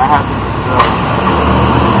 And I have to,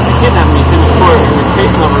 they kidnapped me, sent me to court, and the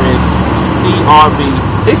case number is CRB.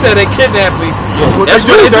 They said they kidnapped me.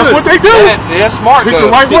 That's what they do. That's smart. Pick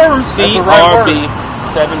the right words. CRB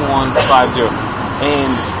 7150.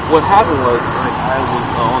 And what happened was, I was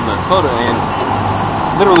on the Dakota and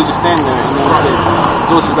literally just standing there, and then I said,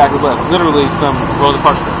 "Do it to the back of the bus." Literally, some Rosa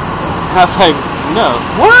Parks there. And I was like, "No."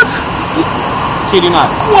 What? Kid you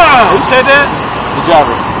not. Wow. Who said that? The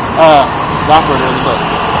driver. The operator of the bus.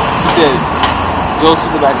 He said, "Go to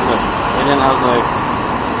the back of the bus." And then I was like,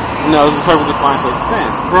 "No, this is a perfectly fine place to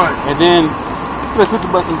stand." Right. And then they put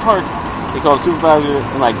the bus in park. They called the supervisor,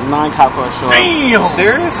 and like 9 cop cars showed up. Damn!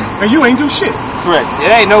 Serious? And you ain't do shit. Correct. It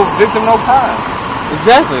ain't no victim, no crime.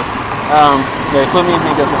 Exactly. They put me in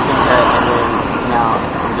handcuffs and things like that, and then now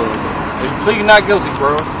I'm doing it. You're pleading not guilty,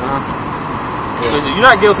 bro. You're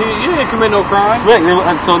not guilty. You didn't commit no crime. Correct.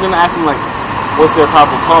 So then I asked him, like, what's their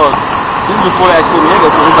probable cause? This is before they actually put me in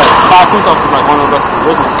handcuffs. So there's like 5 police officers like on the bus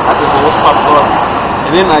with me. I said, well, what's the probable cause?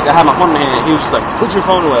 And then like I had my phone in my hand, and he was just like, put your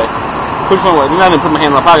phone away. Put your phone away. Then I didn't put my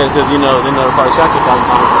hand in my pocket because, they know the probably shot you 1,000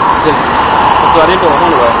 times. So I didn't put my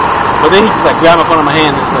phone away. But then he just like grabbed my phone in my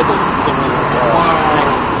hand and just like put me in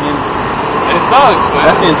It's thugs, man.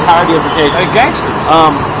 That's the entirety of the case. They're gangsters.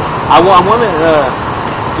 I want to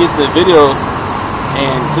get the video,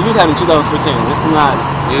 and because we had in 2016. This is not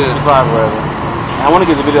 65 or whatever. And I want to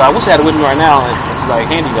get the video. I wish I had it with me right now and to like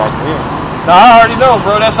hand you guys. But yeah. No, I already know,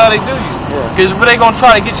 bro. That's how they do you. Because they gonna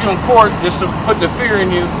try to get you in court just to put the fear in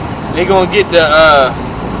you. They gonna get the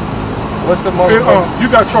what's the most? You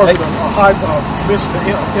got charged with a high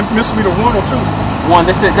misdemeanor 1 or 2. 1.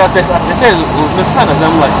 They said it was misconduct.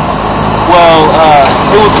 I'm like, well,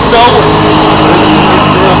 it was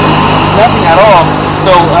nothing at all.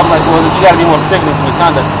 So I'm like, well, you gotta be more strict than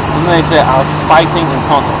misconduct. And then they said I was fighting and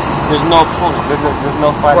taunting. There's no opponent. There's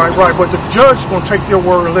no fighting. Right. But the judge gonna take your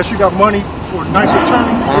word unless you got money for a nice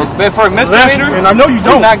attorney. But for a misdemeanor, and I know you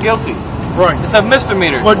don't. You're not guilty. Right. It's a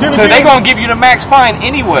misdemeanor. But then they're gonna give you the max fine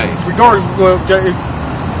anyway. Regardless,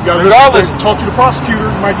 talk to the prosecutor.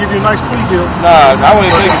 Might give you a nice plea deal. Nah, I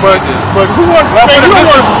wouldn't think. But who wants? I don't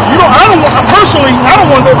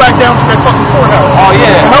want to go back down to that fucking courthouse. Oh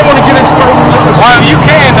yeah. And I want to get into. Well, you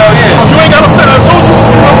can though, yeah. You ain't got to pay those.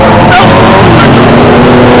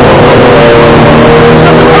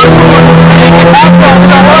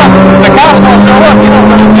 The cops don't show up. You don't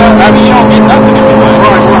go to jail. I mean, you don't get nothing anyway.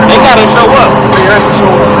 Right. They gotta show up.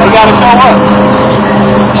 They gotta show up.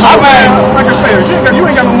 Like I said, you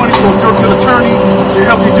ain't got no money for an attorney to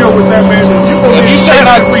help you deal with that, man. If you say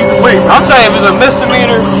not read the waiver, I'm telling you, if it's a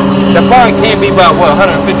misdemeanor, the fine can't be about what,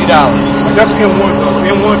 $150. That's M1 though.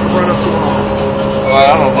 M1 can run up to. Well,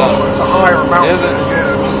 I don't know. It's a higher amount. Is it?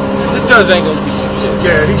 Yeah. This judge ain't gonna be shit.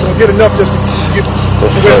 Yeah, he's gonna get enough just to get.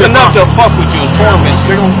 It's enough to fuck with you and torment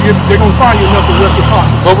you. They're gonna find you enough to rip your pocket.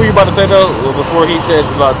 What were you about to say though? Before he said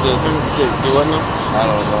about the shit, do what now? I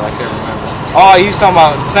don't know. I can't remember. Oh, he's talking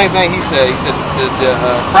about the same thing he said. He said the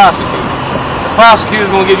prosecutor. The prosecutor's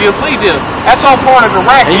gonna give you a plea deal. That's all part of the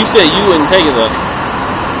racket. And you said you wouldn't take it though.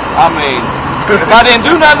 I mean, if I didn't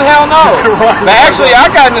do nothing, hell no. But actually, I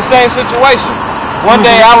got in the same situation. One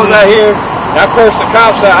day I was out here, and I cursed the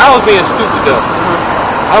cops out. I was being stupid though.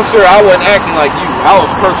 I'm sure I wasn't acting like you. I was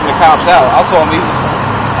cursing the cops out. I told him,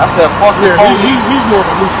 I said, fuck your police. He's more of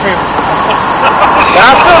a loose cannon. But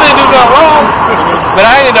I still didn't do nothing wrong. But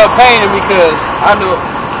I ended up paying him because I knew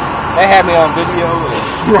they had me on video.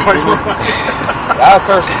 Right. I'll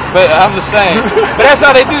curse it, but I'm just saying. But that's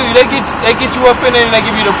how they do. They get you up in there and they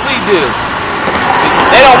give you the plea deal.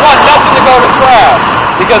 They don't want nothing to go to trial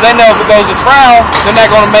because they know if it goes to trial, they're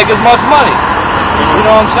not going to make as much money. You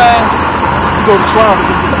know what I'm saying? You go to trial,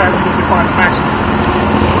 you're going to define the maximum.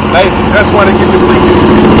 Maybe. That's why they give you a plea deal.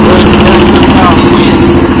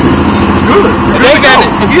 Good.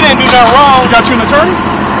 If you didn't do nothing wrong, You got you an attorney?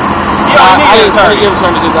 I didn't try to give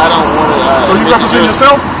attorney because I don't want to. So you represent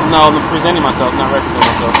yourself? No, I'm presenting myself, not representing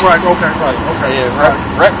myself. Right, okay. Yeah,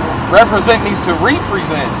 represent needs to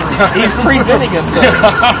represent. He's presenting himself.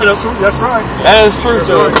 That's right. That is true,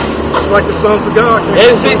 That's too. right. It's like the sons of God.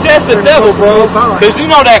 That's the devil, bro. Because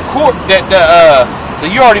you know that court,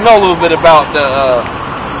 you already know a little bit about the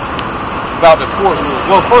court.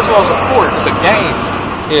 Well, first of all, it's a court. It's a game.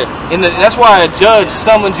 Yeah. And that's why a judge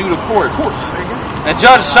summons you to court. A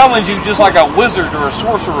judge summons you just like a wizard or a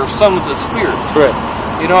sorcerer summons a spirit. Correct.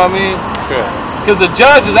 You know what I mean? Correct. Because the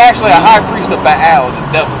judge is actually a high priest of Baal, the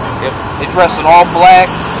devil. Yep. They dress in all black.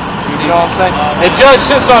 You know what I'm saying? The judge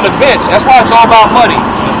sits on the bench. That's why it's all about money.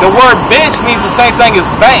 The word bench means the same thing as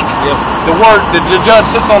bank. Yep. The judge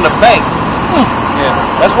sits on the bank. Yeah.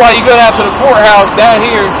 That's why you go down to the courthouse down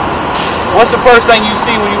here. What's the first thing you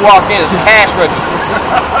see when you walk in? It's cash register.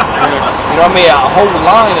 You know what I mean? A whole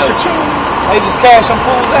line of they just cash them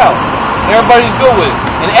fools out. And everybody's good with it.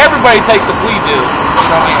 And everybody takes the plea deal. You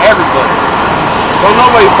know what I mean? Everybody. Don't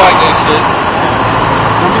nobody fight that shit.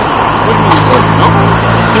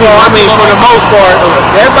 You know, I mean, for the most part,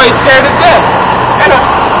 everybody's scared to death. And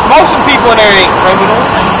most of the people in there ain't criminals.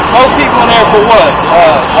 Most people in there for what?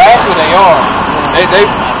 Actually, they are. They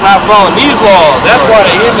not following these laws. That's why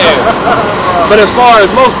they in there. But as far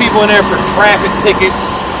as most people in there for traffic tickets,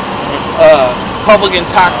 public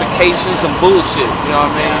intoxication, some bullshit. You know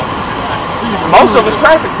what I mean? Most of it's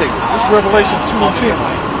traffic tickets. This Revelation 2:10.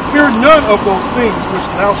 Fear none of those things which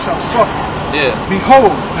thou shalt suffer. Yeah.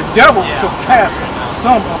 Behold, the devil shall cast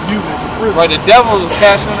some of you into prison. Right, the devil will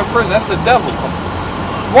cast you into prison. That's the devil.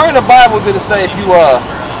 Where in the Bible did it say if you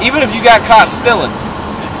even if you got caught stealing?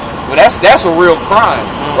 Well, that's a real crime,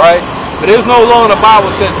 right? But there's no law in the Bible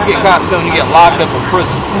that says if you get caught stealing, you get locked up in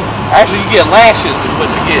prison. Actually, you get lashes is what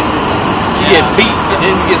you get. You get beat, and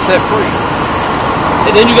then you get set free.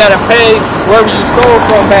 And then you got to pay wherever you stole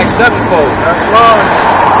from back sevenfold. That's right.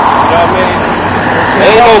 You know what I mean? They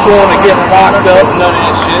ain't no going to get locked up, none of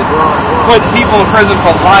this shit. Put people in prison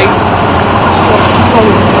for life.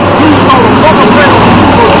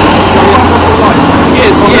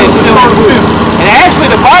 Yes, still. And actually,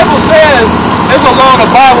 the Bible says, there's a law in the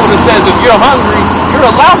Bible that says if you're hungry, you're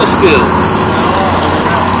allowed to steal.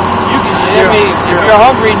 I mean, if you're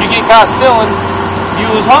hungry and you get caught stealing, you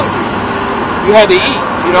was hungry. You had to eat.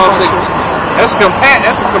 You know what I'm saying? There's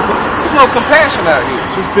no compassion out here.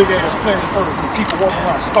 This big ass planet Earth, and people walking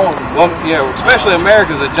around starving. Well, yeah, especially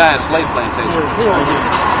America's a giant slave plantation. Some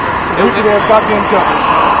wicked ass goddamn governments.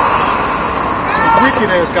 Some wicked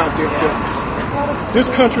ass goddamn governments. This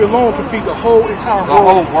country alone can feed the whole entire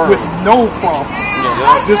world with no problem.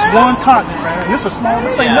 Yeah. This one continent, man. This is small.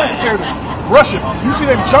 This ain't nothing compared to Russia. You see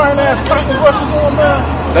that giant ass continent Russia's on, man?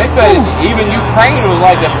 They say even Ukraine was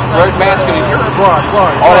like the bread basket of Europe. Right.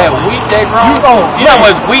 All that wheat they grow. You know how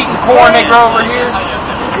much wheat and corn they grow over here?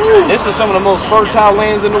 This is some of the most fertile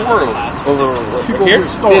lands in the world. People here?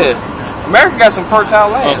 Yeah. America got some fertile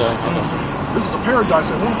lands. This is a paradise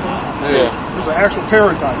at one point. Yeah. It was an actual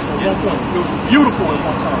paradise at one point. It was beautiful at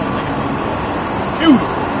one time.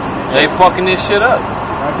 Beautiful. They fucking this shit up.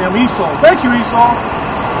 Goddamn Esau. Thank you, Esau.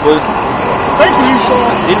 Thank you, Esau.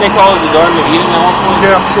 Didn't they call it the Garden of Eden at one point?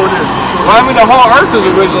 Yeah, sure did. Well, I mean, the whole earth was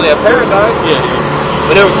originally a paradise. Yeah.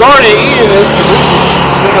 But the Garden of Eden is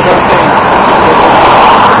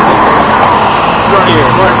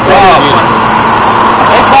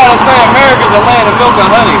they try to say America's a land of milk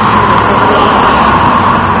and honey.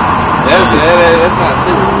 That's not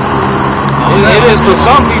true. It is for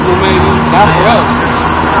some people, maybe, not for us.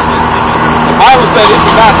 The Bible says this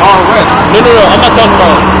is not our rest. No, I'm not talking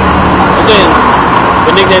about. I'm saying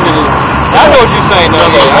the nickname is. I know what you're saying, though.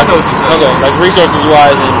 Okay, I know what you're saying. Okay, like resources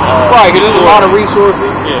wise and. Right, because there's a lot of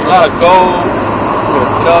resources, yeah. a lot of gold.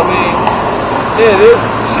 You know what I mean? Yeah, there's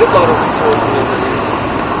a shitload of resources.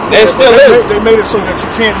 There still is. They made it so that you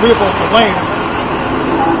can't live off the land.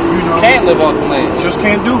 You know, Can't live off the land. just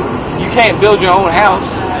can't do it. You can't build your own house.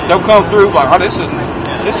 They'll come through like, oh, this is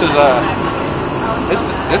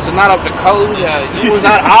not up to code. You was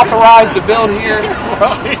not authorized to build here.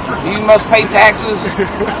 You must pay taxes.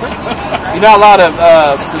 You're not allowed to.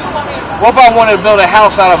 What if I wanted to build a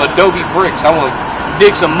house out of adobe bricks? I want to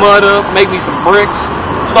dig some mud up, make me some bricks,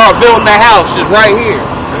 start building their house just right here.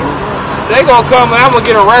 They gonna come and I'm gonna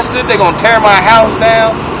get arrested. They gonna tear my house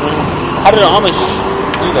down. How did the Amish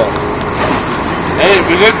do that?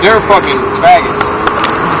 They're fucking faggots.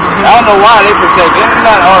 I don't know why they protect them. They're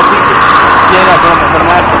not our people. Yeah, no, but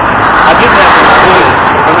I'm asking. I get that,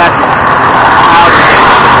 but I'm asking.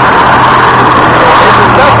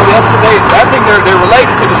 I think they're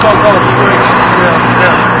related to the so-called Spring.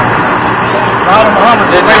 Yeah. A lot of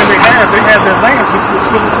Muhammad's, the land they had that land since the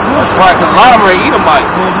Civil War. That's right, because a lot of them are Edomites.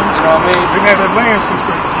 You know what I mean? They had that land since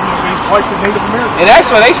they wiped the Native Americans. And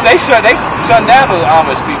actually, they shut down the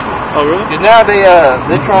Amish people. Oh, really? Because now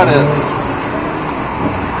they're trying to.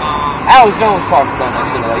 Alex Jones talks about that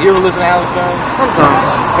shit. Like, you ever listen to Alex Jones?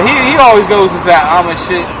 Sometimes. But he always goes with that Amish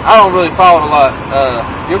shit. I don't really follow it a lot.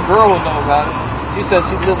 Your girl will know about it. She says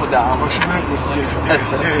she lived with the Amish.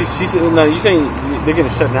 She said, no, you saying they're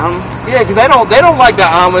gonna shut down? Yeah, because they don't like the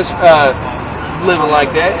Amish living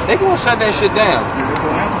like that. They gonna shut that shit down.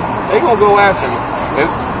 They gonna go after them.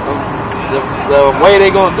 The way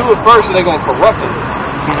they gonna do it first is they gonna corrupt them.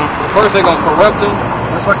 First they gonna corrupt them.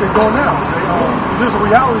 That's like they're doing now. There's a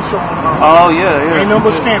reality show on. Oh yeah. Ain't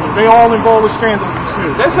number scandals. They all involved with scandals and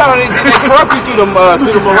shit. That's how they corrupt you through the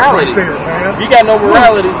morality. Right there, man. You got no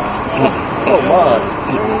morality. Oh my.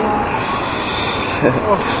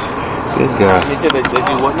 Good God. They said they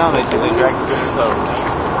do what now? They drag you through this hole.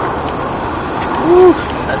 Woo.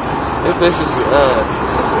 If this is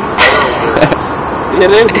yeah,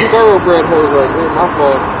 they thoroughbred hoes right there. My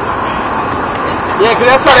fault. Yeah,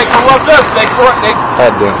 because that's how they corrupt us. They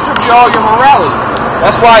strip you all your morality.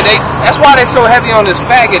 That's why they so heavy on this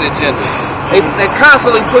faggot agenda. They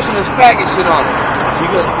constantly pushing this faggot shit on them.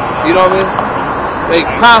 You know what I mean? They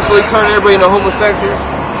constantly turn everybody into homosexuals.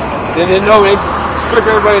 Then they know they strip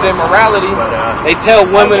everybody of their morality. They tell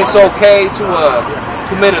women it's okay to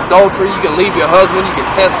commit adultery. You can leave your husband. You can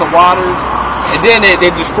test the waters. And then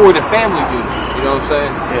they destroy the family unit. You know what I'm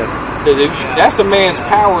saying? Yeah. That's the man's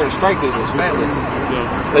power and strength in his family.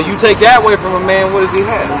 So you take that away from a man, what does he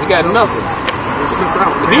have? He got nothing.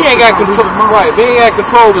 If he ain't got control, right? If he ain't got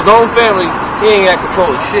control of his own family, he ain't got control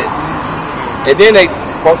of shit. And then they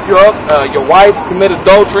fuck you up. Your wife commit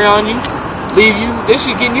adultery on you, leave you. Then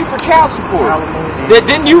she getting you for child support.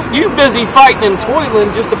 Then you busy fighting and toiling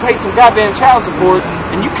just to pay some goddamn child support,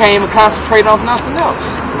 and you can't even concentrate on nothing else.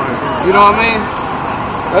 You know what I mean?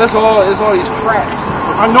 It's all these traps.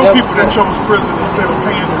 I know people that chose prison instead of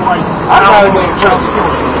paying the wife. I'd rather go to child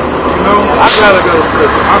support. You know, I'd rather go to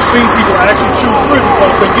prison. I've seen people actually choose prison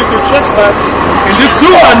because they get their checks back. And this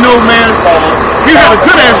dude I know, man, he had a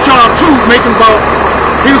good ass job too,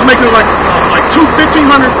 he was making like $1,500,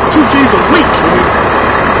 $2 G's a week.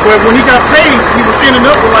 But when he got paid, he was ending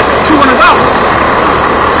up with like $200. I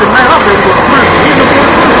said, man, I'm ready to go to prison. He ended up going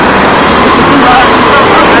to prison. It's a dude I actually felt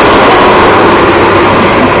like.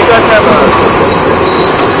 You guys have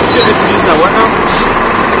what now?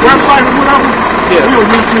 Website or whatever? Yeah. We on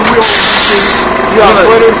YouTube, we on YouTube. You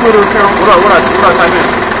on Twitter account. What I type in?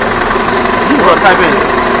 What I type in?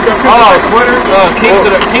 Oh, Twitter.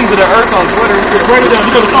 Kings of the Earth on Twitter. Write it down.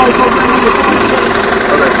 You got a follow program on your phone?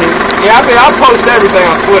 Yeah, I post everything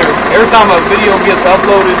on Twitter. Every time a video gets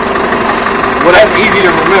uploaded, well, that's easy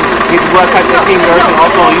to remember. What I type in Kings of the Earth and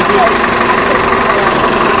also on YouTube?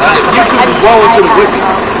 YouTube is woe into the wicked.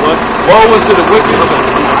 What? Woe into the wicked.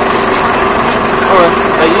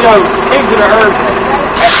 You know, Kings of the Earth.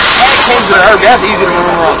 Kings of the Earth. That's easy to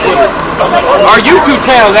remember on Twitter. Our YouTube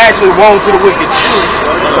channel is actually woe into the wicked.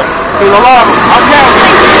 Because a lot of our channels,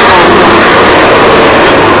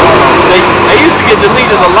 they used to get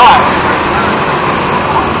deleted a lot.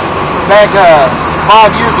 Back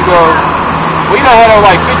 5 years ago, we done had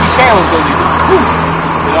like 50 channels deleted.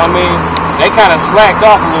 You know what I mean? They kind of slacked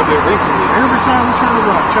off a little bit recently. Every time we turn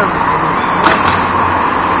around, channel.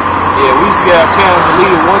 Yeah, we used to get our channels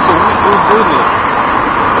deleted once a week. Who's doing it?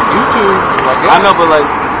 YouTube. I know, but like,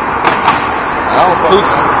 I don't know.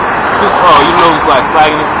 You know who's like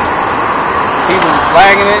flagging it? People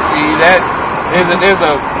flagging it. There's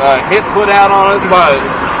a hit put out on us by the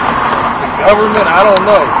government. I don't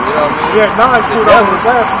know. You know what I mean? Yeah, Nas put out his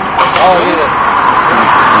last week. Oh yeah.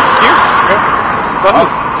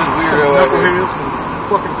 Some knuckleheads, some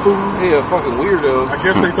fucking fools. Yeah, fucking weirdo. I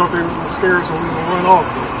guess they thought they were scared, so we were gonna run off.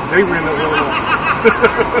 But they ran the hell off.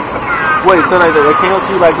 Wait, so like they came up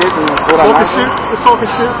to you like this and talking shit? It's talking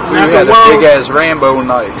shit. We had a big ass Rambo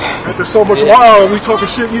knife. After so much while, we talking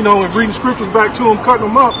shit, you know, and reading scriptures back to them, cutting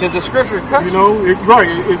them up. Because the scripture cuts. You know, it's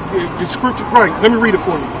scripture. Right. Let me read it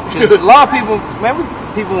for you. A lot of people, man,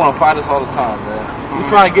 people want to fight us all the time, man. We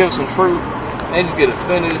trying to give some truth. They just get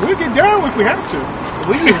offended. We get down if we have to.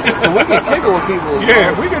 We can kick it with people.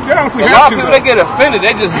 Yeah, we get down if we A have lot to. of people, they get offended.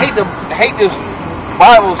 They just hate this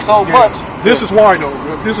Bible so much. This is why, though.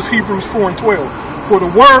 This is Hebrews 4:12. For the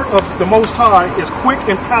word of the Most High is quick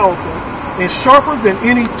and powerful, and sharper than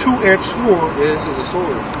any two-edged sword, Yeah, this is a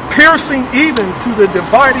sword. piercing even to the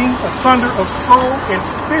dividing asunder of soul and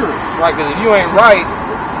spirit. Right, because if you ain't right,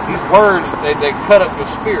 these words, they cut up your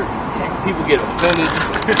spirit. People get offended.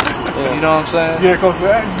 You know what I'm saying? Yeah, because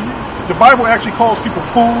the Bible actually calls people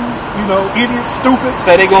fools, idiots, stupid.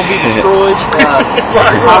 Say they're going to be destroyed.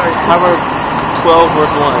 Right. Proverbs 12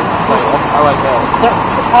 verse 1. I like that.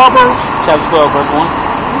 Proverbs. Chapter 12 verse 1.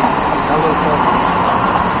 I love Proverbs.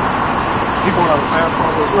 People are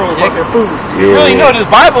Proverbs early about their food. You really know this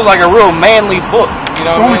Bible is like a real manly book. You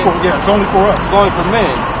know what I mean? It's only for us. It's only for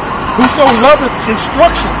men. Whoso loveth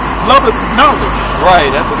instruction, loveth knowledge. Right,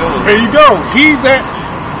 that's a good one. There you go. He that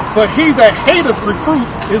hateth reproof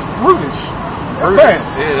is brutish. That's bad.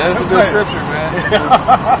 Yeah, that's a good bad. scripture, man.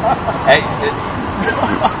 Hey,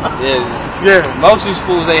 Yeah. most of these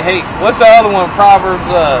fools they hate. What's the other one? Proverbs.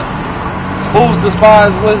 Fools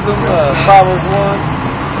despise wisdom. Proverbs 1.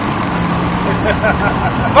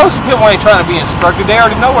 Most people ain't trying to be instructed. They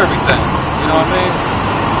already know everything. You know what I mean?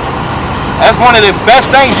 That's one of the best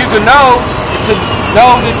things you can know, to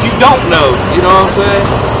know that you don't know. You know what I'm saying?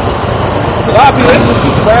 A lot of people, they just too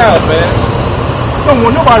proud, man.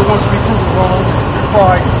 Nobody wants to be proven wrong. Their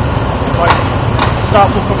pride,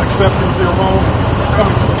 stops them from accepting they're wrong and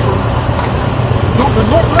coming to the truth. The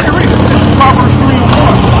Lord, let me read it. This is Proverbs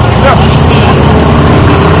 3:1.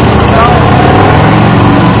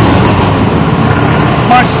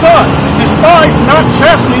 My son, despise not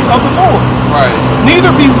chastening of the Lord. Right.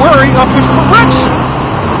 Neither be weary of his correction.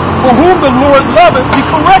 For whom the Lord loveth, he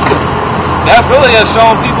correcteth. That's really us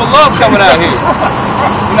showing people love coming out here.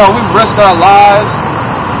 You know, we risk our lives,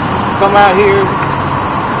 come out here.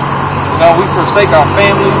 You know, we forsake our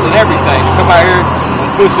families and everything to come out here and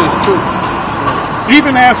push his truth.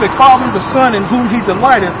 Even as a father the son in whom he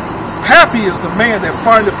delighteth, happy is the man that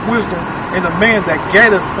findeth wisdom, and the man that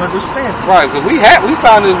getteth understanding. Right, because we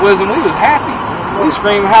found his wisdom, we was happy. We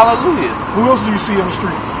screamed hallelujah. Who else do you see on the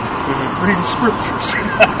streets? Reading scriptures.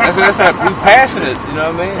 That's how we passionate, you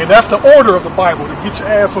know what I mean? And that's the order of the Bible, to get your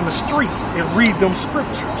ass on the streets and read them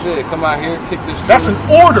scriptures. Yeah, come out here, kick this. That's an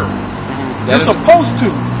order. You're supposed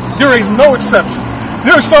to. There is no exceptions.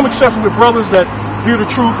 There are some exceptions with brothers that hear the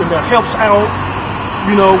truth and that helps out.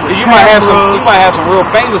 You might have some real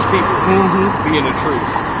famous people being the truth.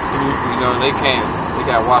 You know, they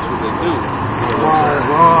gotta watch what they do.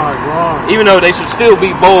 Right. Even though they should still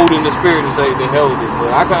be bold in the spirit and say they held it.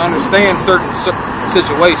 But I can understand certain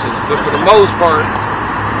situations. But for the most part,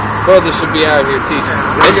 brothers should be out here teaching.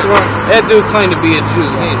 That dude claimed to be a Jew.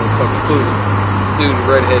 He ain't no fucking fool. Dude,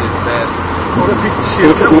 redheaded bastard. Oh, that piece of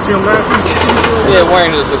shit. That was him last week. Yeah,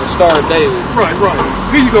 wearing this as a Star of David. Right.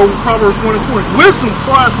 Here you go, Proverbs 1:20. Wisdom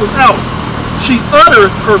cries without. She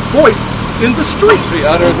uttereth her voice in the streets. She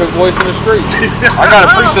uttereth her voice in the streets. I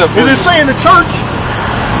got a precept for you. Did it say in the church?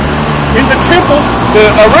 In the temples?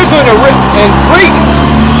 Originally in Greek,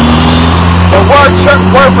 the word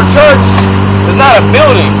for church is not a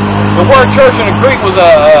building. The word church in the Greek was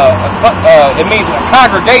it means a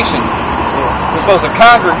congregation. We're supposed to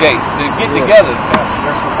congregate, to get together.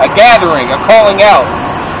 A gathering, a calling out.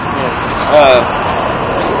 Let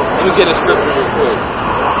me get a scripture real quick.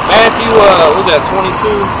 Matthew, what's that, 22?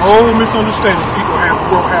 Oh, misunderstanding. People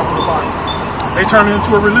will have the Bible. They turn it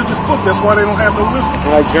into a religious book. That's why they don't have no wisdom.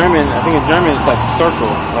 Like German, I think in German it's like circle.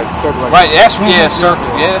 Right, circle. Yeah, that's true.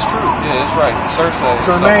 Yeah, that's right.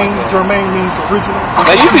 Germain means original.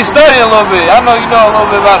 Now you be studying a little bit. I know you know a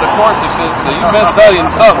little bit about the course and shit, so you've been studying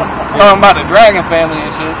something. Talking about the dragon family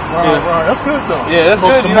and shit. Right. That's good though. Yeah, that's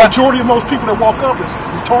good. The majority of most people that walk up is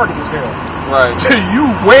retarded as hell. Right. You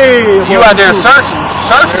out there searching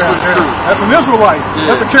for the truth. That's an Israelite.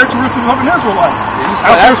 Yeah. That's a characteristic of an Israelite.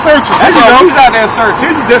 Out there searching. He's out there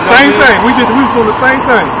searching. The same thing. We was doing the same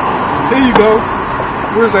thing. Here you go.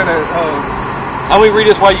 Where's that at? Let me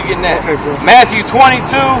read this while you're getting that. Okay, bro. Matthew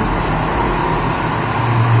 22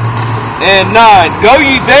 and 9. Go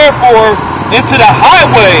ye therefore into the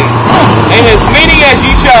highways, and as many as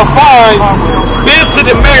ye shall find, bid to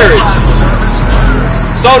the marriage.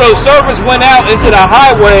 So those servants went out into the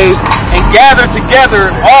highways and gathered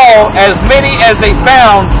together all, as many as they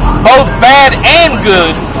found, both bad and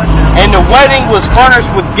good, and the wedding was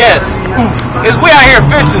furnished with guests. Because we out here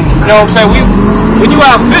fishing, you know what I'm saying? When you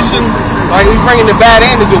out fishing, like we bringing the bad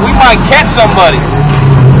and the good, we might catch somebody,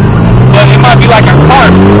 but it might be like a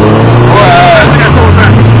carp, or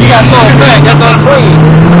you got to throw it back. That's unclean.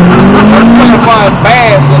 find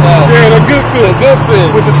bass and Yeah, they're good fish. good fish.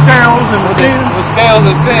 With the scales and the fins. The scales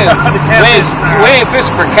and fins. we ain't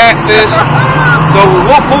fishing for catfish, so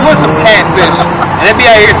we'll pull in some catfish, and they be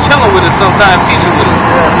out here chilling with us sometimes, teaching with us.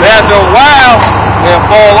 But after a while, they'll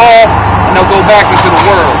fall off, and they'll go back into the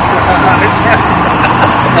world.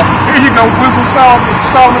 Here you go, Wisdom Solomon,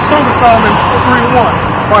 Song of Solomon 3:1.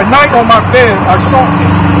 By night on my bed I sought him,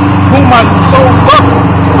 whom my soul loved.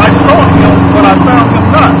 I sought him, but I found him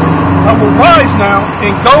not. I will rise now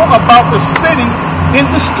and go about the city in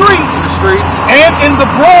the streets and in the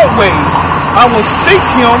broad ways. I will seek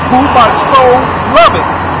him whom my soul loveth.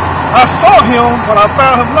 I sought him, but I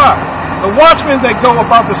found him not. The watchmen that go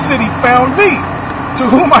about the city found me, to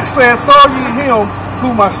whom I said, saw ye him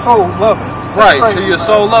whom my soul loveth. Right, to your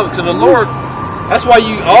soul loveth. To the Lord. That's why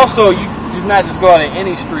you just not just go out in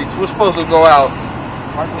any streets. We're supposed to go out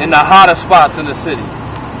in the hottest spots in the city.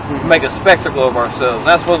 Make a spectacle of ourselves.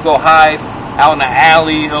 Not supposed to go hide out in the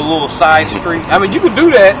alley, a little side street. I mean, you can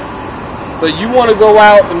do that, but you want to go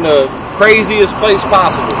out in the craziest place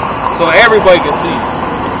possible so everybody can see you.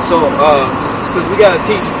 So, because we got to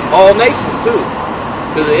teach all nations too.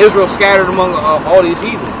 Because Israel scattered among all these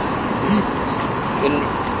heathens. And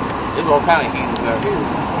there's all kind of heathens out here.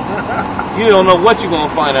 You don't know what you're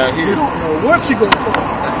going to find out here. You don't know what you're going to find.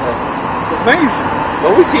 It's amazing.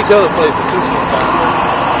 But we teach other places too sometimes.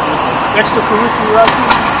 Extracurricular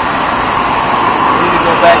activity. We need to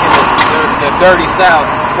go back in the dirty South.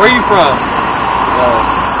 Where are you from?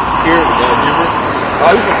 Here, Denver.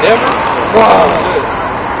 Oh, you from Denver? Wow. Shit.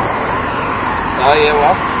 Oh yeah,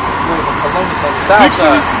 well, I'm from Columbus on the south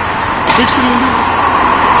side. Big city in Denver.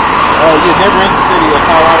 Oh, yeah, Denver in the city of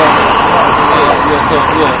Colorado.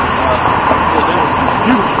 Denver's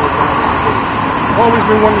beautiful. I've always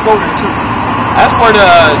been wanting to go there too. That's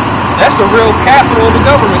the real capital of the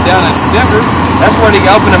government down in Denver. That's where they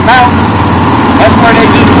up in the mountains. That's where they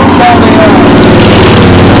just moved all the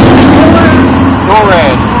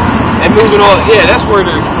NORAD. They moving all. Yeah, that's where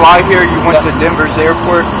they Fly here, you went to Denver's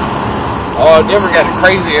airport. Oh, Denver got a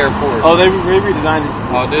crazy airport. Oh, they redesigned it.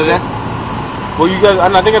 Oh, did they? Well, you guys, I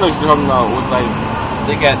think I know what you're talking about. With like,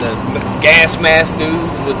 They got the gas mask dudes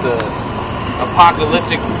with the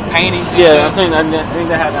apocalyptic paintings. yeah, I think that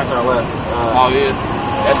happened after I left. Oh yeah,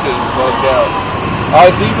 that shit was bugged out. Oh,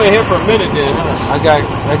 so you've been here for a minute then, huh?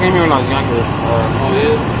 I came here when I was younger. Oh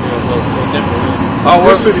yeah. Denver. Oh,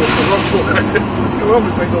 This city is Columbus.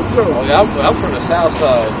 Columbus ain't no joke. Oh, yeah, I'm from the south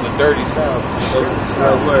side, the dirty south.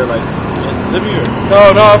 Where, like Mississippi or?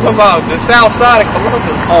 No, I'm talking about the south side of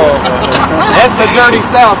Columbus. Oh, That's the dirty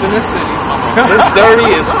south in this city. It's dirty,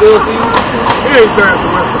 it's filthy. It is bad as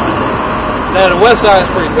the west side. Now the west side is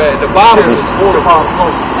pretty bad. The bottom is horrible.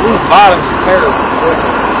 The bottom is terrible.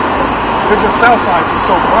 It's the south side is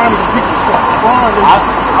so grimy and people are so grimy. I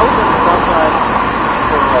was on the south side.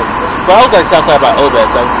 But I was like south side by Obed,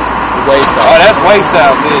 so way south. Oh, that's way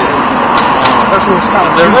south, yeah. That's where it's kind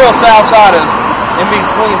of The real south side is in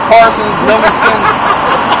between Parsons, Livingston.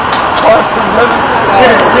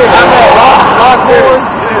 I know, Rockport.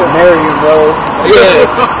 Marion Road. Yeah.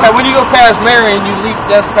 And when you go past Marion, you leap,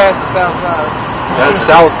 that's past the south side. That's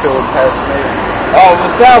Southfield past Marion. Oh, well,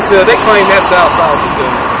 Southfield, they claim that's south side too.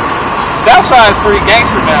 South side is pretty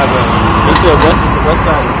gangster now, though. They said west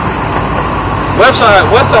side.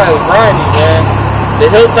 West side is grimy, man. The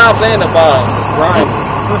hilltops and the bottom, grimy.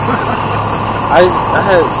 I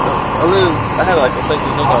had like a place in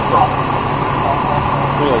Hilltop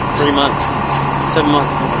for like 3 months, 7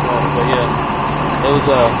 months, but yeah, it was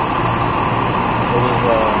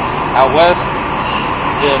Out west,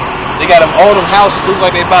 yeah. they got them old houses look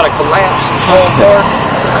like they about to collapse and fall apart.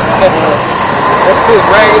 That shit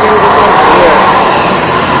raggedy.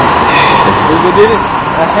 They did it.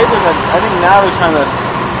 I hate that. I think now they're trying to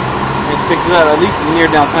fix it up, at least near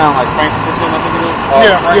downtown, like Frankfurt or something. I think it is.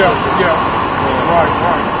 Yeah. Right.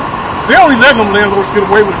 They only let them landlords get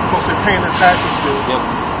away with it because they're paying their taxes still. Yep.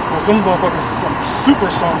 Well, some motherfuckers are some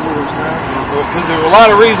super somewheres, man. Because there's a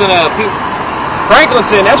lot of reason people.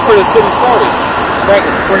 Franklinton, that's where the city started.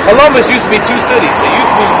 Columbus used to be two cities. It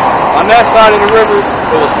used to be on that side of the river.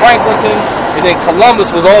 It was Franklinton, and then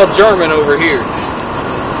Columbus was all German over here.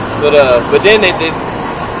 But then they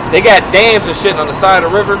got dams and shit on the side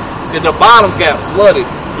of the river, and the bottoms got flooded.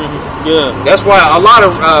 Yeah. That's why a lot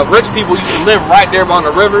of rich people used to live right there on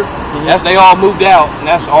the river. That's they all moved out, and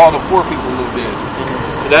that's all the poor people moved in.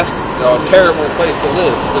 That's a terrible place to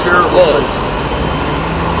live. Terrible floods.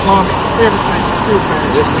 Plumbing, everything is still bad.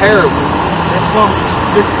 It's terrible. That plumbing is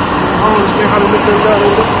ridiculous. I don't understand how they live their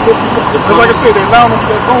land. Because like I said, they allow them,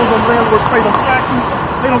 that owns them landlords pay them taxes.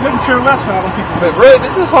 They don't care less how them people But live.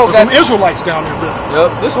 really, this whole There's some Israelites down there living.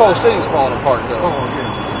 Yep, this whole city's falling apart though. Oh,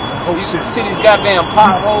 yeah. Oh, shit. City's goddamn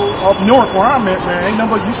potholes. Up north where I'm at, man, ain't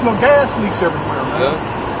nothing but you smell gas leaks everywhere, man. Yeah.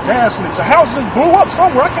 Gas leaks. A house just blew up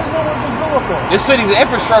somewhere. I can't remember what it blew up on. This city's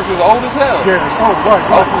infrastructure is old as hell. Yeah, it's old,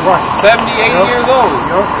 right. 70, 80 years old.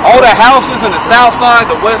 Yep. All the houses in the south side,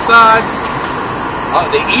 the west side,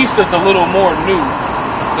 the east is a little more new.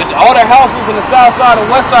 All the houses in the south side and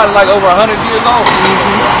west side are like over 100 years old. You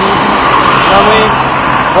know what I mean?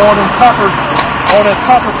 All that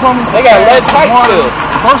copper plumbing. They got lead pipes still.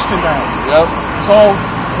 It's bursting down. Yep. It's all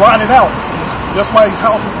rotted out. That's why these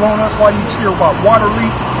houses blowing. That's why you hear about water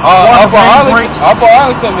leaks, water main breaks. Up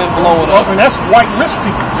Arlington been blowing up. And that's white rich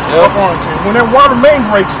people. Yep. Up Arlington. When that water main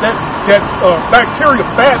breaks, that bacteria,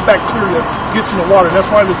 bad bacteria, gets in the water. That's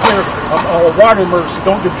why they declare a water emergency.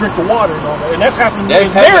 Don't just drink the water and all that. And that's happening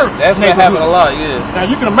in their That's been happening a lot, yeah. Now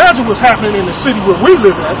you can imagine what's happening in the city where we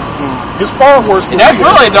live at. It's far worse. And that's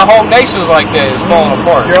really the whole nation's like that. It's falling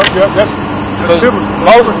apart. Yeah. That's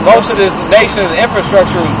most of this nation's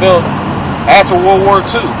infrastructure was built after World War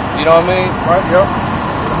II. You know what I mean? Right. Yep.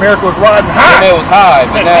 America was riding high. And it was high,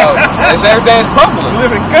 but now everything's crumbling.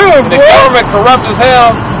 Living good. The government corrupt as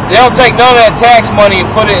hell. They don't take none of that tax money and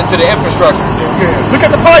put it into the infrastructure. Yeah. Look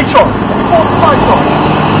at the pie chart. Let me pull up the pie chart.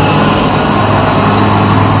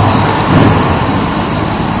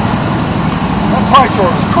 That pie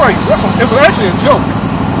chart is crazy. It's actually a joke.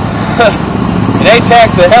 And they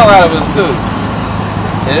tax the hell out of us too.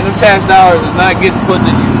 And them tax dollars is not getting put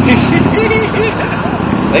in.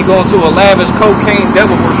 They go into a lavish cocaine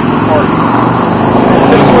devil worshiping party.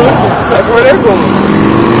 That's where they're going.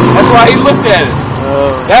 That's why he looked at us.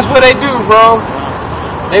 That's what they do, bro.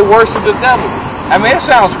 They worship the devil. I mean, it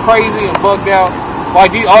sounds crazy and bugged out.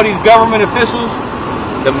 Like all these government officials,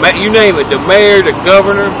 you name it, the mayor, the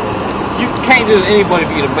governor. You can't just anybody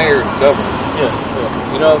be the mayor or the governor. Yeah.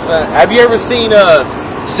 You know what I'm saying? Have you ever seen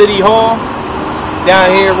City Hall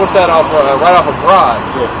down here? What's that right off of Broad?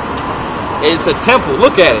 Yeah. It's a temple.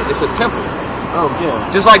 Look at it. It's a temple. Oh yeah.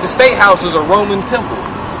 Just like the State House is a Roman temple.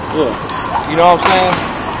 Yeah. You know what I'm saying?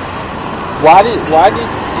 Why did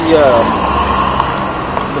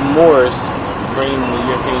the Moors bring the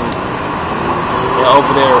Europeans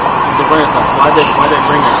over there to bring stuff? Why did they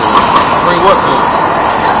bring it to them? Bring what to them?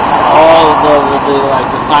 All of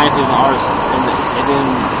the sciences and arts, and then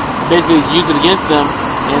basically use it against them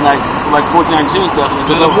in like 1492 and stuff.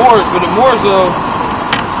 But the Moors though,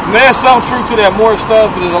 I mean, there's some truth to that Moor stuff,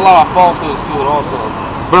 but there's a lot of falsehoods to it also.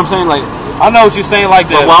 But I'm saying like, I know what you're saying, like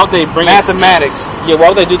the why would they bring mathematics. Yeah, why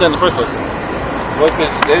would they do that in the first place? Well,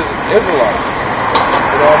 because there's Israelites.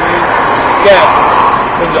 You know what I mean? Yes.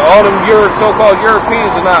 Because all them so-called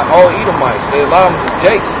Europeans are not all Edomites. A lot of them are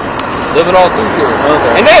Jake, living all through Europe.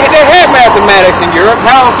 Okay. And they had mathematics in Europe.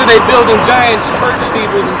 How else did they build them giant church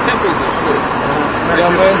steeples and temples and shit? You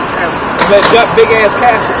know what I mean? That big ass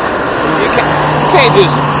castle. You can't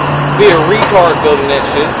just be a retard building that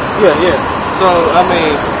shit. Yeah. So I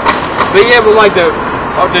mean, but yeah, but like the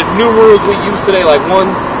numerals we use today, like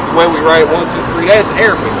the way we write 1, 2, 3, that's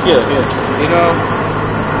Arabic. Yeah. You know.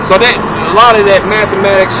 So that a lot of that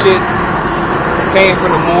mathematics shit came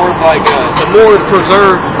from the Moors. Like the Moors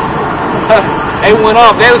preserved. They went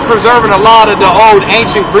off. They was preserving a lot of the old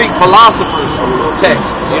ancient Greek philosophers'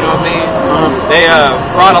 texts. You know what I mean? They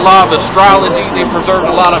brought a lot of astrology. They preserved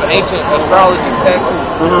a lot of ancient astrology texts.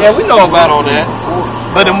 Yeah, we know about all that.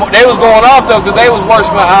 But they was going off though because they was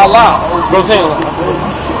worshiping Allah. But I'm saying,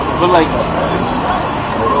 but like,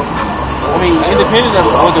 I mean, independent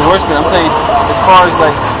of what they're worshiping, I'm saying as far as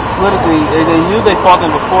like politically, they knew they fought them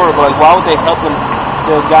before, but like, why would they help them?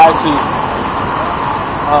 The guys who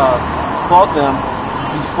fought them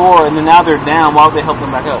before, and then now they're down. Why would they help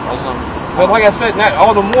them back up? But like I said, not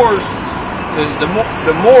all the Moors,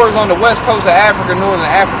 the Moors on the west coast of Africa, northern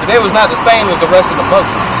Africa, they was not the same as the rest of the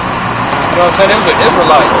Muslims. You know what I'm saying? They was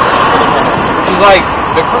Israelites. It's like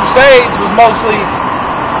the Crusades was mostly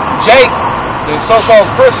Jake, the so-called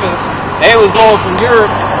Christians. They was going from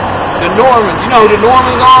Europe. The Normans. You know who the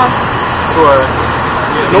Normans are? Sure.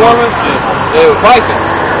 The Normans? They were Vikings.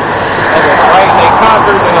 Right? They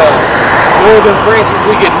conquered northern France as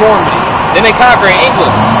we get Normandy. Then they conquered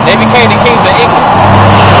England. They became the kings of England.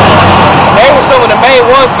 They were some of the main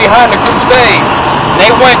ones behind the Crusade. They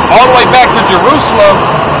went all the way back to Jerusalem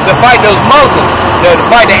to fight those Muslims, to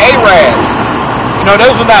fight the Arabs. You know,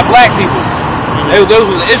 those were not black people. Those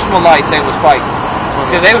were the Ishmaelites they was fighting.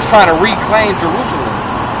 Because they was trying to reclaim Jerusalem.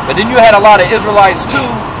 But then you had a lot of Israelites too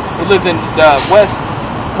who lived in the west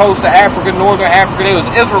coast of Africa, northern Africa. They was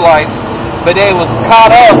Israelites, but they was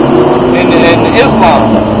caught up in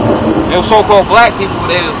Islam. They were so-called black people,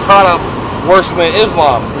 but they was caught up worshiping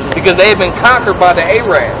Islam because they had been conquered by the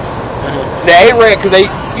Arabs. The Arabs, because they,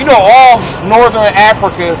 you know, all northern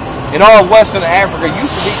Africa and all western Africa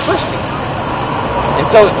used to be Christian.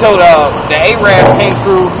 Until the Arab came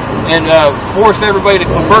through and forced everybody to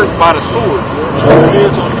convert by the sword.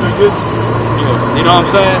 You know what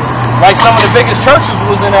I'm saying? Like some of the biggest churches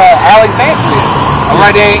was in Alexandria,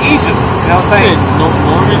 right there in Egypt. You know what I'm saying?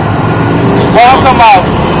 Norman. Well, I'm talking about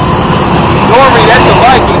Norman. That's the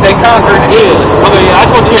Vikings. They conquered. Yeah. Okay. I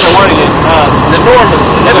told you the word again. The Normans.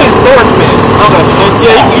 That means Northmen. Okay.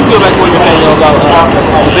 Yeah, you feel like what you're saying about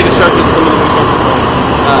the biggest churches, the biggest churches.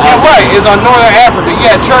 Yeah, right. It's on northern Africa.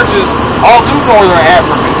 Yeah, churches all through northern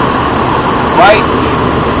Africa. Right?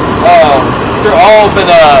 They're all been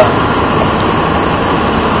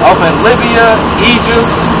up in Libya, Egypt,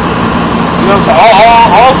 you know what I'm saying?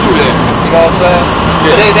 All through there. You know what I'm saying?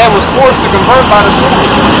 Yeah. They was forced to convert by the sword.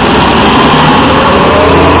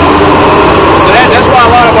 So that's why a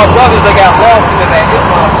lot of our brothers, they got lost into that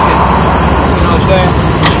Islam shit. You know what I'm saying?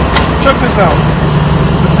 Check this out.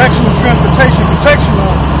 Protection and transportation. Protection,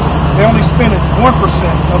 they only spend 1%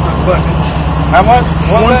 of the budget. How much?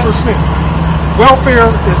 1%. Welfare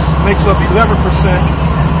makes up 11%.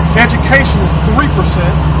 Education is 3%.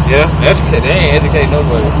 Yeah, they ain't educate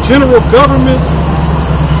nobody. General government,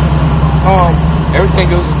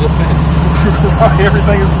 everything goes to defense.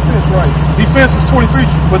 Everything is defense, right? Defense is 23,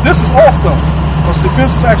 but this is off though. Because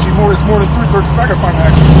defense is actually more. It's more than 3/3. I can find the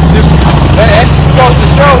actual. That just goes to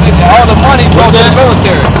show that all the money goes to the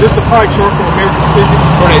military. This is a pie chart for American speaking.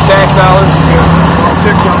 For their tax dollars. Yeah,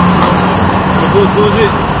 tax dollars. Who's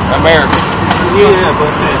it? America. Yeah,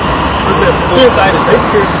 but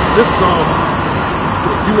this is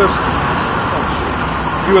U.S.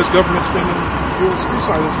 U.S. government spending.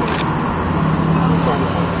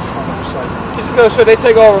 It's because they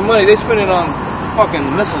take all our money. They spend it on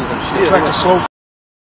fucking missiles and shit. It's like a slow